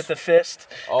with a fist.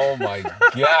 Oh my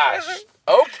gosh.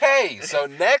 Okay, so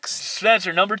next,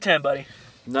 Spencer, number 10, buddy.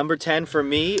 Number 10 for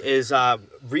me is Hey!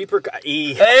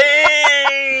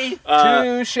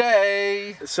 touche.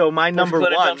 So my number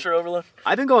Split a one. dumpster overload.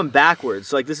 I've been going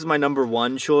backwards. Like, this is my number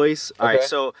one choice. All right, Okay.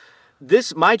 so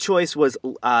my choice was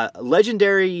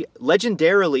legendarily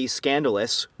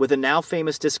scandalous, with a now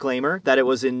famous disclaimer that it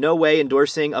was in no way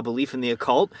endorsing a belief in the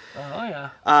occult. Oh,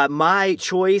 yeah. My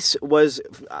choice was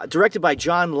directed by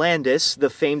John Landis, the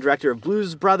famed director of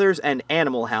Blues Brothers and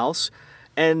Animal House.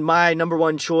 And my number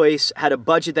one choice had a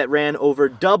budget that ran over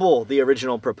double the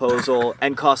original proposal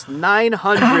and cost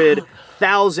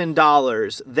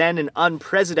 $900,000, then an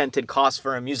unprecedented cost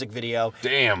for a music video.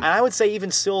 Damn. And I would say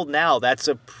even still now, that's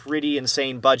a pretty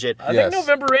insane budget. I think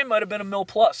November Rain might have been a $1 million+.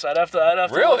 I'd have to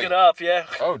Really? look it up, yeah.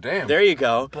 Oh, damn. There you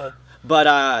go.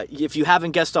 But if you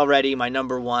haven't guessed already, my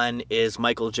number one is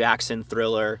Michael Jackson,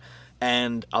 Thriller,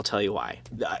 and I'll tell you why.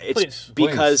 It's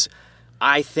because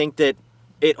I think that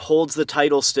it holds the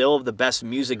title still of the best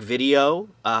music video.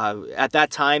 At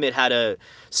that time, it had a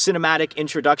cinematic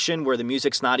introduction where the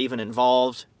music's not even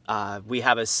involved. We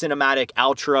have a cinematic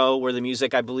outro where the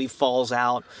music, I believe, falls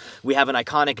out. We have an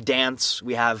iconic dance.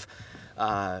 We have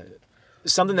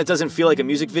something that doesn't feel like a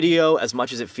music video as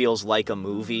much as it feels like a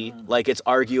movie. Like, it's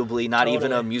arguably not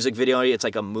even a music video, it's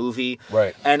like a movie.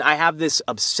 Right. And I have this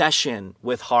obsession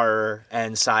with horror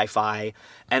and sci-fi,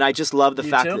 and I just love the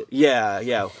fact too? that...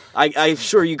 Yeah. I'm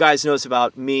sure you guys know this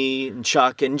about me and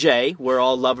Chuck and Jay. We're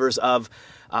all lovers of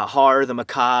horror, the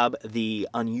macabre, the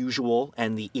unusual,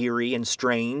 and the eerie and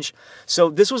strange.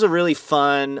 So this was a really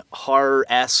fun,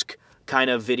 horror-esque kind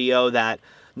of video that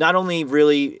not only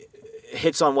really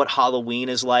hits on what Halloween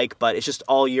is like, but it's just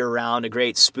all year round, a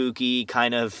great spooky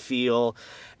kind of feel.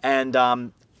 And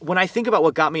when I think about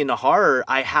what got me into horror,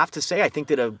 I have to say I think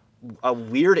that a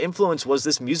weird influence was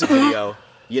this music video,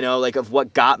 like of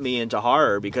what got me into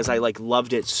horror, because I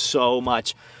loved it so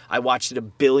much. I watched it a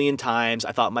billion times.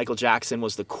 I thought Michael Jackson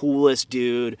was the coolest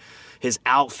dude. His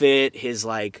outfit, his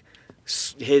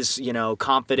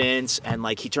confidence, and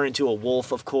he turned into a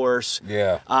wolf, of course.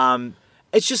 Yeah.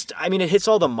 It's just, it hits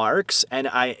all the marks, and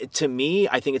to me,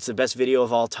 I think it's the best video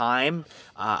of all time.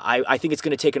 I think it's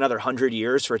going to take another 100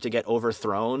 years for it to get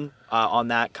overthrown on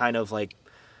that kind of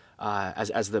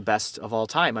as the best of all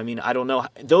time. I don't know.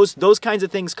 Those kinds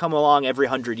of things come along every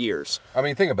 100 years.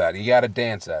 Think about it. You got to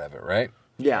dance out of it, right?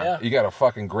 Yeah. You got a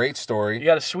fucking great story. you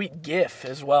got a sweet gif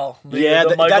as well. Yeah,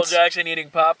 Michael Jackson eating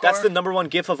popcorn. That's the number one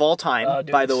GIF of all time,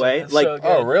 Dude, by the way. it's so good.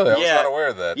 Oh, really? I was not aware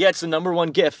of that. Yeah, it's the number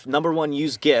one GIF, number one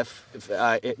used GIF,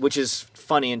 which is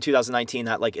funny in 2019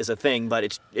 that is a thing,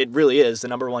 but it really is the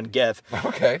number one GIF.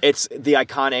 Okay. It's the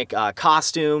iconic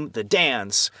costume, the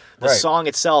dance, the song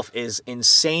itself is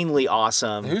insanely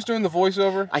awesome. Who's doing the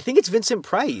voiceover? I think it's Vincent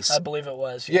Price. I believe it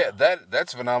was. Yeah,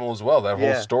 that's phenomenal as well. That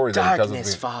whole story that he tells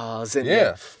Darkness falls. And Yeah.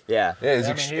 Yeah.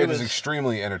 it is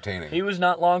extremely entertaining. He was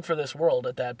not long for this world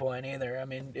at that point either.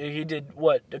 He did,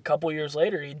 a couple years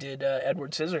later, he did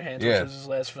Edward Scissorhands, which was his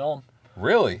last film.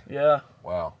 Really? Yeah.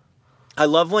 Wow. I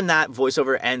love when that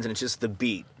voiceover ends and it's just the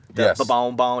beat. The Yes.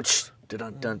 ba-boom, boom, ch,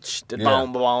 da-dun, dun, ch,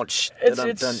 da-boom, boom, ch,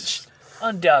 da-dun, dun, ch.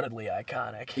 undoubtedly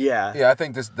iconic. Yeah. Yeah, I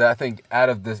think out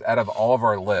of all of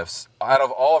our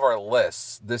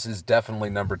lists, this is definitely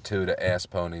number 2 to Ass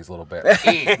Ponies Little Bear.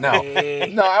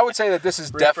 No, I would say that this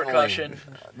is definitely Repercussion.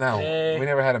 no. We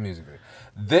never had a music video.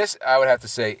 This, I would have to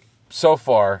say, so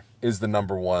far is the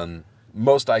number 1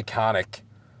 most iconic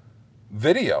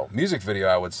music video.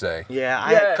 I would say.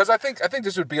 Yeah. Because I think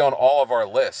this would be on all of our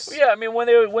lists. Yeah, I mean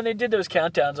when they did those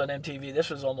countdowns on MTV, this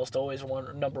was almost always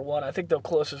number 1. I think the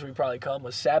closest we probably come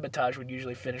was Sabotage would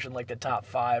usually finish in like the top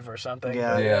 5 or something.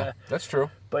 Yeah. But, That's true.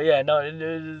 But yeah,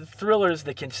 no, Thriller is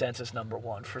the consensus number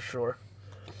 1 for sure.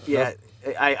 Yeah.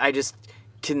 I just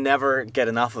can never get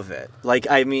enough of it. Like,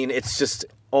 I mean, it's just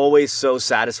always so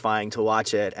satisfying to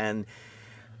watch it, and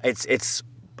it's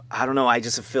I don't know, I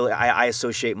just feel I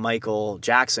associate Michael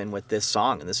Jackson with this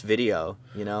song and this video,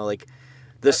 you know, like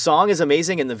the song is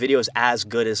amazing and the video is as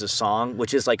good as a song,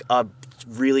 which is like a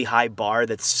really high bar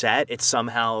that's set. It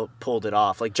somehow pulled it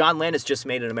off. Like John Landis just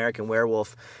made an American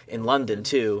Werewolf in London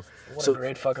too. What a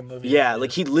great fucking movie. Yeah,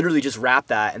 like he literally just wrapped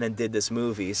that and then did this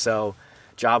movie. So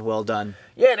job well done.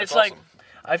 Yeah, and it's awesome. like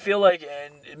I feel like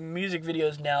music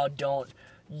videos now don't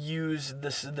use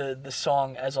the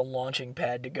song as a launching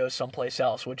pad to go someplace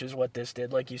else, which is what this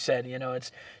did. Like you said, you know, it's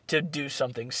to do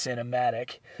something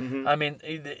cinematic. Mm-hmm. I mean,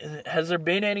 has there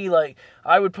been any, like,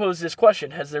 I would pose this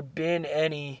question, has there been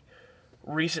any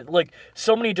recent, like,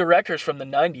 so many directors from the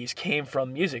 90s came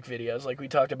from music videos, like we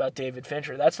talked about David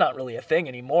Fincher. That's not really a thing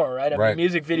anymore, right? I mean,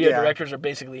 music video directors are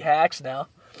basically hacks now.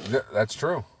 Yeah, that's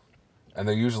true. And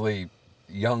they're usually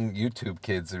young YouTube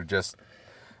kids who just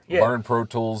learn Pro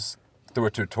Tools through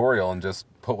a tutorial and just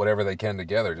put whatever they can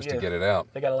together just to get it out.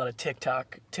 They got a lot of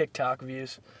TikTok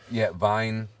views. Yeah,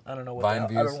 Vine. I don't know what Vine I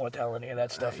views. don't know what the hell any of that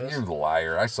stuff is. You're the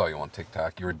liar. I saw you on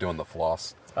TikTok. You were doing the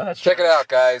floss. Oh, that's Check true. it out,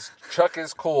 guys. Chuck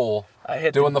is cool.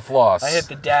 Doing the floss. I hit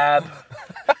the dab.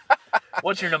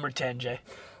 What's your number 10, Jay?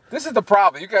 This is the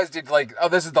problem. You guys did like, oh,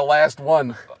 this is the last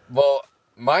one. Well,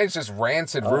 mine's just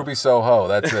rancid Ruby Soho.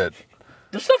 That's it.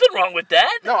 There's nothing wrong with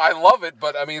that. No, I love it,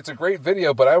 but I mean, it's a great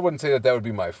video, but I wouldn't say that would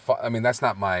be my, I mean, that's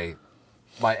not my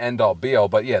end all be all,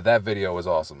 but yeah, that video was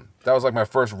awesome. That was like my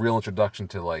first real introduction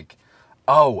to like,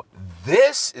 oh,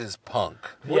 this is punk.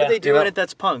 What do they do in it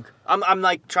that's punk? I'm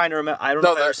like trying to remember. I don't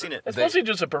know if I've ever seen it. It's mostly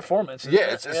just a performance.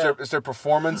 Yeah, it's their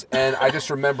performance, and I just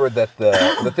remember that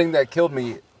the thing that killed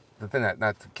me, the thing that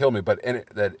not to kill me, but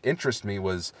that interested me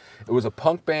was it was a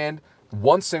punk band.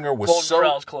 One singer was Golden so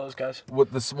Corral's closed, guys.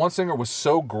 This one singer was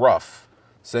so gruff,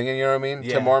 singing. You know what I mean?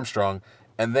 Yeah. Tim Armstrong,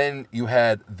 and then you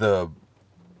had the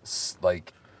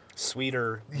like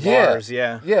Sweeter bars,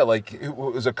 yeah. Like it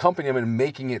was accompaniment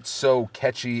making it so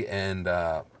catchy, and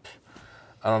I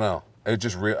don't know. It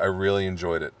just I really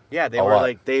enjoyed it. Yeah,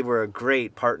 they were a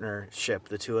great partnership,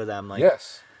 the two of them. Like,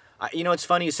 yes. You know, it's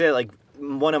funny you say it, like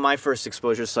one of my first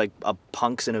exposures to like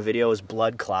punks in a video was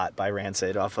Blood Clot by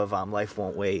Rancid off of Life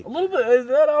Won't Wait. A little bit.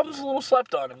 That album's a little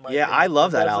slept on in my opinion. I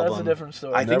love that album. That's a different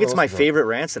story. I think it's my favorite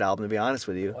Rancid album, to be honest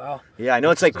with you. Wow. Yeah, I know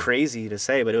it's like crazy to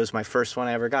say, but it was my first one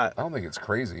I ever got. I don't think it's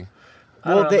crazy.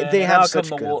 Well, they have such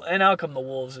good. And Out Come the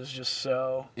Wolves is just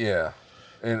so. Yeah.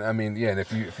 And I mean, and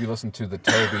if you listen to the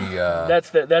Toby,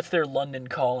 that's their London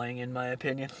calling, in my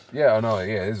opinion. Yeah, no,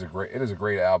 yeah, it is a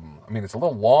great album. I mean, it's a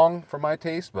little long for my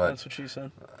taste, but That's what she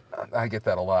said. I get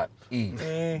that a lot.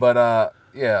 But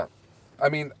yeah, I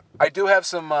mean, I do have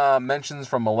some mentions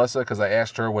from Melissa because I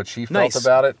asked her what she felt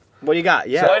about it. What do you got?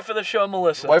 Yeah, Wife of the show,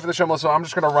 Melissa. Wife of the show, Melissa. I'm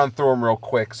just gonna run through them real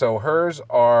quick. So hers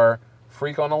are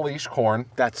Freak on a Leash, Korn.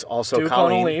 That's also Duke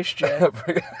Colleen. on a Leash, Jay.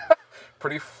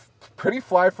 pretty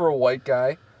fly for a white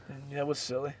guy. That was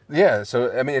silly. Yeah,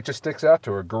 so I mean, it just sticks out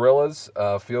to her. Gorillas,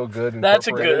 Feel Good. That's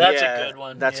a good Yeah,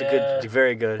 one. That's a good,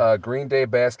 very good. Green Day,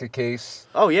 Basket Case.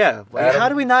 Oh yeah, Adam- how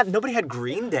do we not? Nobody had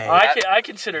Green Day. I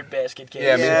considered Basket Case.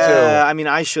 Yeah, me too. I mean,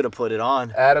 I should have put it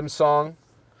on. Adam's Song.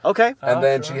 Okay. And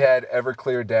then sure. she had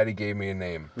Everclear, Daddy Gave Me a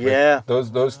Name. Like, Yeah. those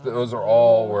are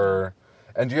all were.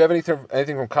 And do you have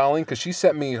anything from Colleen? Because she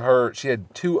sent me she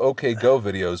had 2 OK Go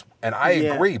videos, and I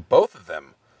agree, both of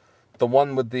them. The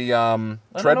one with the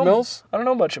treadmills. I don't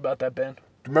know much about that band.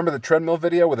 Remember the treadmill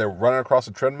video where they're running across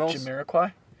the treadmills?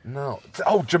 Jamiroquai? No.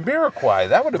 Oh, Jamiroquai.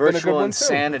 That would have been a good Virtual one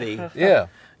Insanity. too. Yeah.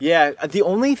 Yeah. The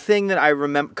only thing that I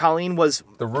remember, Colleen was.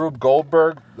 The Rube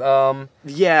Goldberg.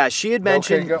 Yeah, she had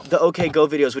mentioned Go. the OK Go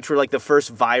videos, which were like the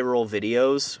first viral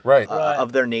videos Right.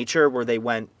 of their nature, where they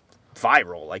went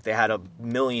viral. Like they had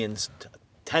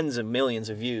tens of millions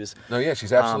of views. No, yeah,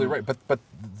 she's absolutely right. But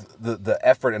the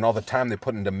effort and all the time they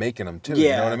put into making them too. You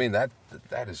know what I mean? That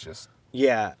is just.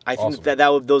 Yeah, I Awesome.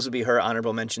 think those would be her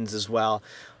honorable mentions as well.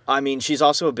 I mean, she's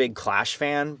also a big Clash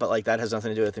fan, but like that has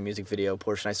nothing to do with the music video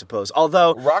portion, I suppose.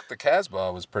 Although Rock the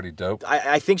Casbah was pretty dope.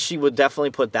 I think she would definitely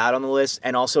put that on the list.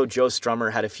 And also Joe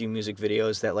Strummer had a few music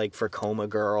videos that like for Coma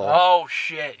Girl. Oh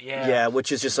shit, yeah. Yeah,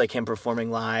 which is just like him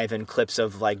performing live and clips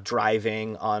of like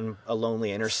driving on a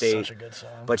lonely interstate. Such a good song.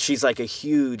 But she's like a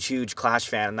huge Clash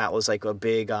fan, and that was like a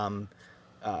big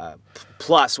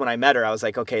plus when I met her. I was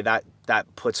like, okay, that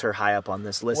puts her high up on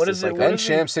this list. What is it? Like, What And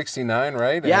Sham 69,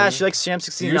 right? yeah, And she likes Sham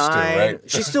 69. Used to, right?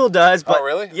 She still does, but Oh,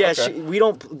 really? yeah, Okay. we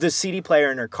don't. The CD player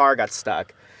in her car got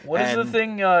stuck. What is the And-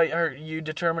 thing you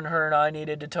determined her and I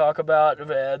needed to talk about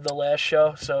the last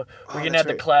show? So we're going to that's have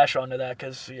to right. clash onto that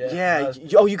because, Yeah.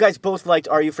 You guys both liked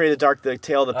Are You Afraid of the Dark, the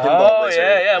Tale of the Pinball Oh, Wizard.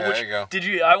 yeah. Yeah, Which, there you go. did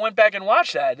you? I went back and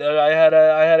watched that. I had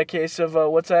a case of,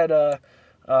 what's that?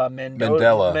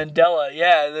 Mandela. Mandela,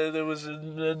 yeah. There was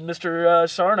Mr.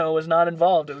 Sarno was not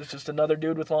involved. It was just another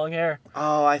dude with long hair.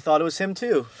 Oh, I thought it was him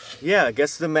too. Yeah, I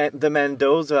guess the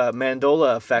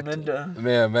Mandola effect.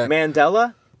 Yeah,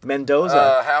 man.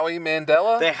 Mendoza. Howie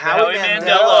Mandela? The Howie Mandela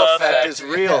Mandela effect effect. is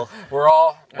real. We're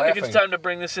all I laughing. think it's time to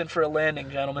bring this in for a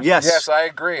landing, gentlemen. Yes. Yes, I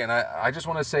agree. And I just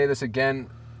want to say this again.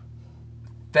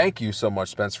 Thank you so much,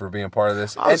 Spencer, for being a part of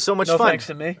this. Oh, it's so much No fun. thanks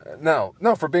to me. No,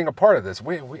 for being a part of this.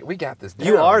 We got this down,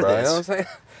 You are bro, this. You know what I'm saying?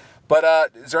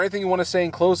 But is there anything you want to say in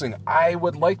closing? I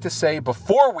would like to say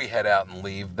before we head out and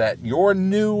leave that your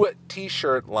new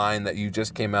T-shirt line that you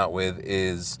just came out with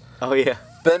is Oh yeah.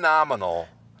 phenomenal.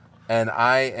 And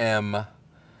I am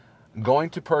going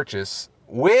to purchase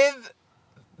with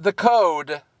the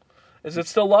code. Is it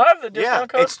still live, the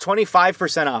discount code? It's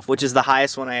 25% off, which is the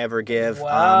highest one I ever give.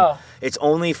 Wow. It's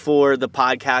only for the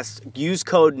podcast. Use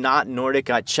code NOTNordic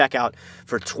at checkout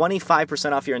for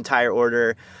 25% off your entire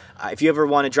order. If you ever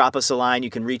want to drop us a line, you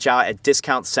can reach out at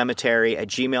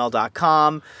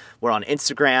discountcemetery@gmail.com. We're on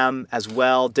Instagram as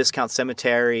well, Discount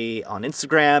Cemetery on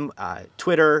Instagram,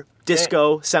 Twitter,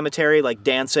 Disco Cemetery, like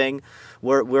dancing.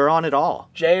 We're on it all.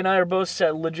 Jay and I are both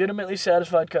legitimately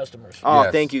satisfied customers. Oh,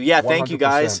 Yes, thank you. Yeah, thank you 100%.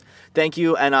 guys. Thank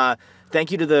you. And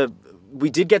thank you to we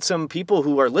did get some people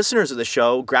who are listeners of the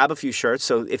show grab a few shirts.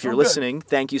 So if you're good. listening,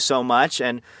 thank you so much.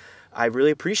 And I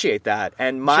really appreciate that.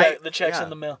 And The check's yeah. in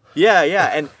the mail. Yeah, yeah.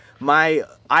 And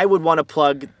I would want to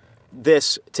plug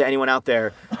this to anyone out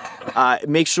there.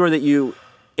 Make sure that you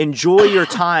enjoy your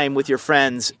time with your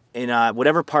friends in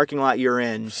whatever parking lot you're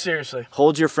in. Seriously.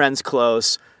 Hold your friends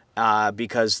close.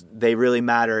 Because they really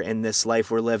matter in this life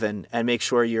we're living, and make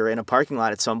sure you're in a parking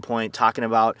lot at some point talking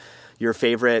about your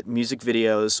favorite music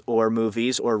videos or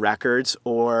movies or records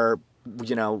or,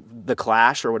 The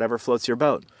Clash or whatever floats your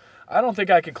boat. I don't think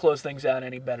I could close things out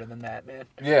any better than that, man.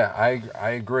 Yeah, I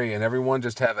agree. And everyone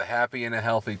just have a happy and a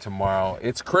healthy tomorrow.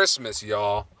 It's Christmas,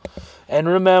 y'all. And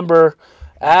remember,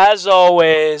 as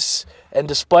always, and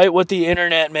despite what the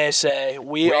internet may say,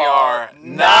 we are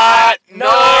not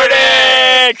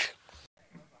Nordic!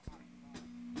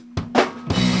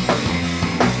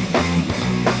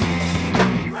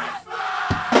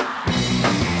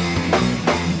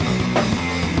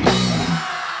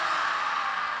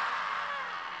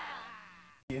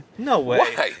 No way.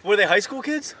 Why? Were they high school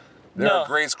kids? They're No.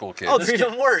 grade school kids. Oh, they're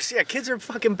even worse. Yeah, kids are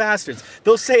fucking bastards.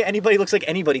 They'll say anybody looks like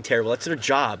anybody terrible. That's their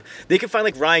job. They could find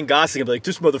like Ryan Gosling and be like,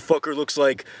 this motherfucker looks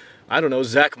like, I don't know,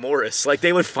 Zach Morris. Like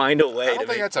they would find a way I don't to think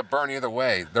make... that's a burn either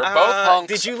way. They're both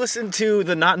hunks. Did you listen to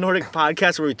the Not Nordic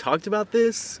podcast where we talked about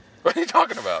this? What are you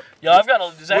talking about? Yo, I've got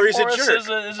a Zach Where he's a Morris jerk.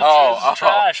 is Oh.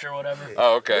 trash or whatever.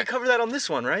 Oh, We okay. covered that on this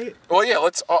one, right? Well, yeah.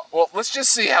 Let's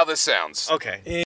just see how this sounds. Okay.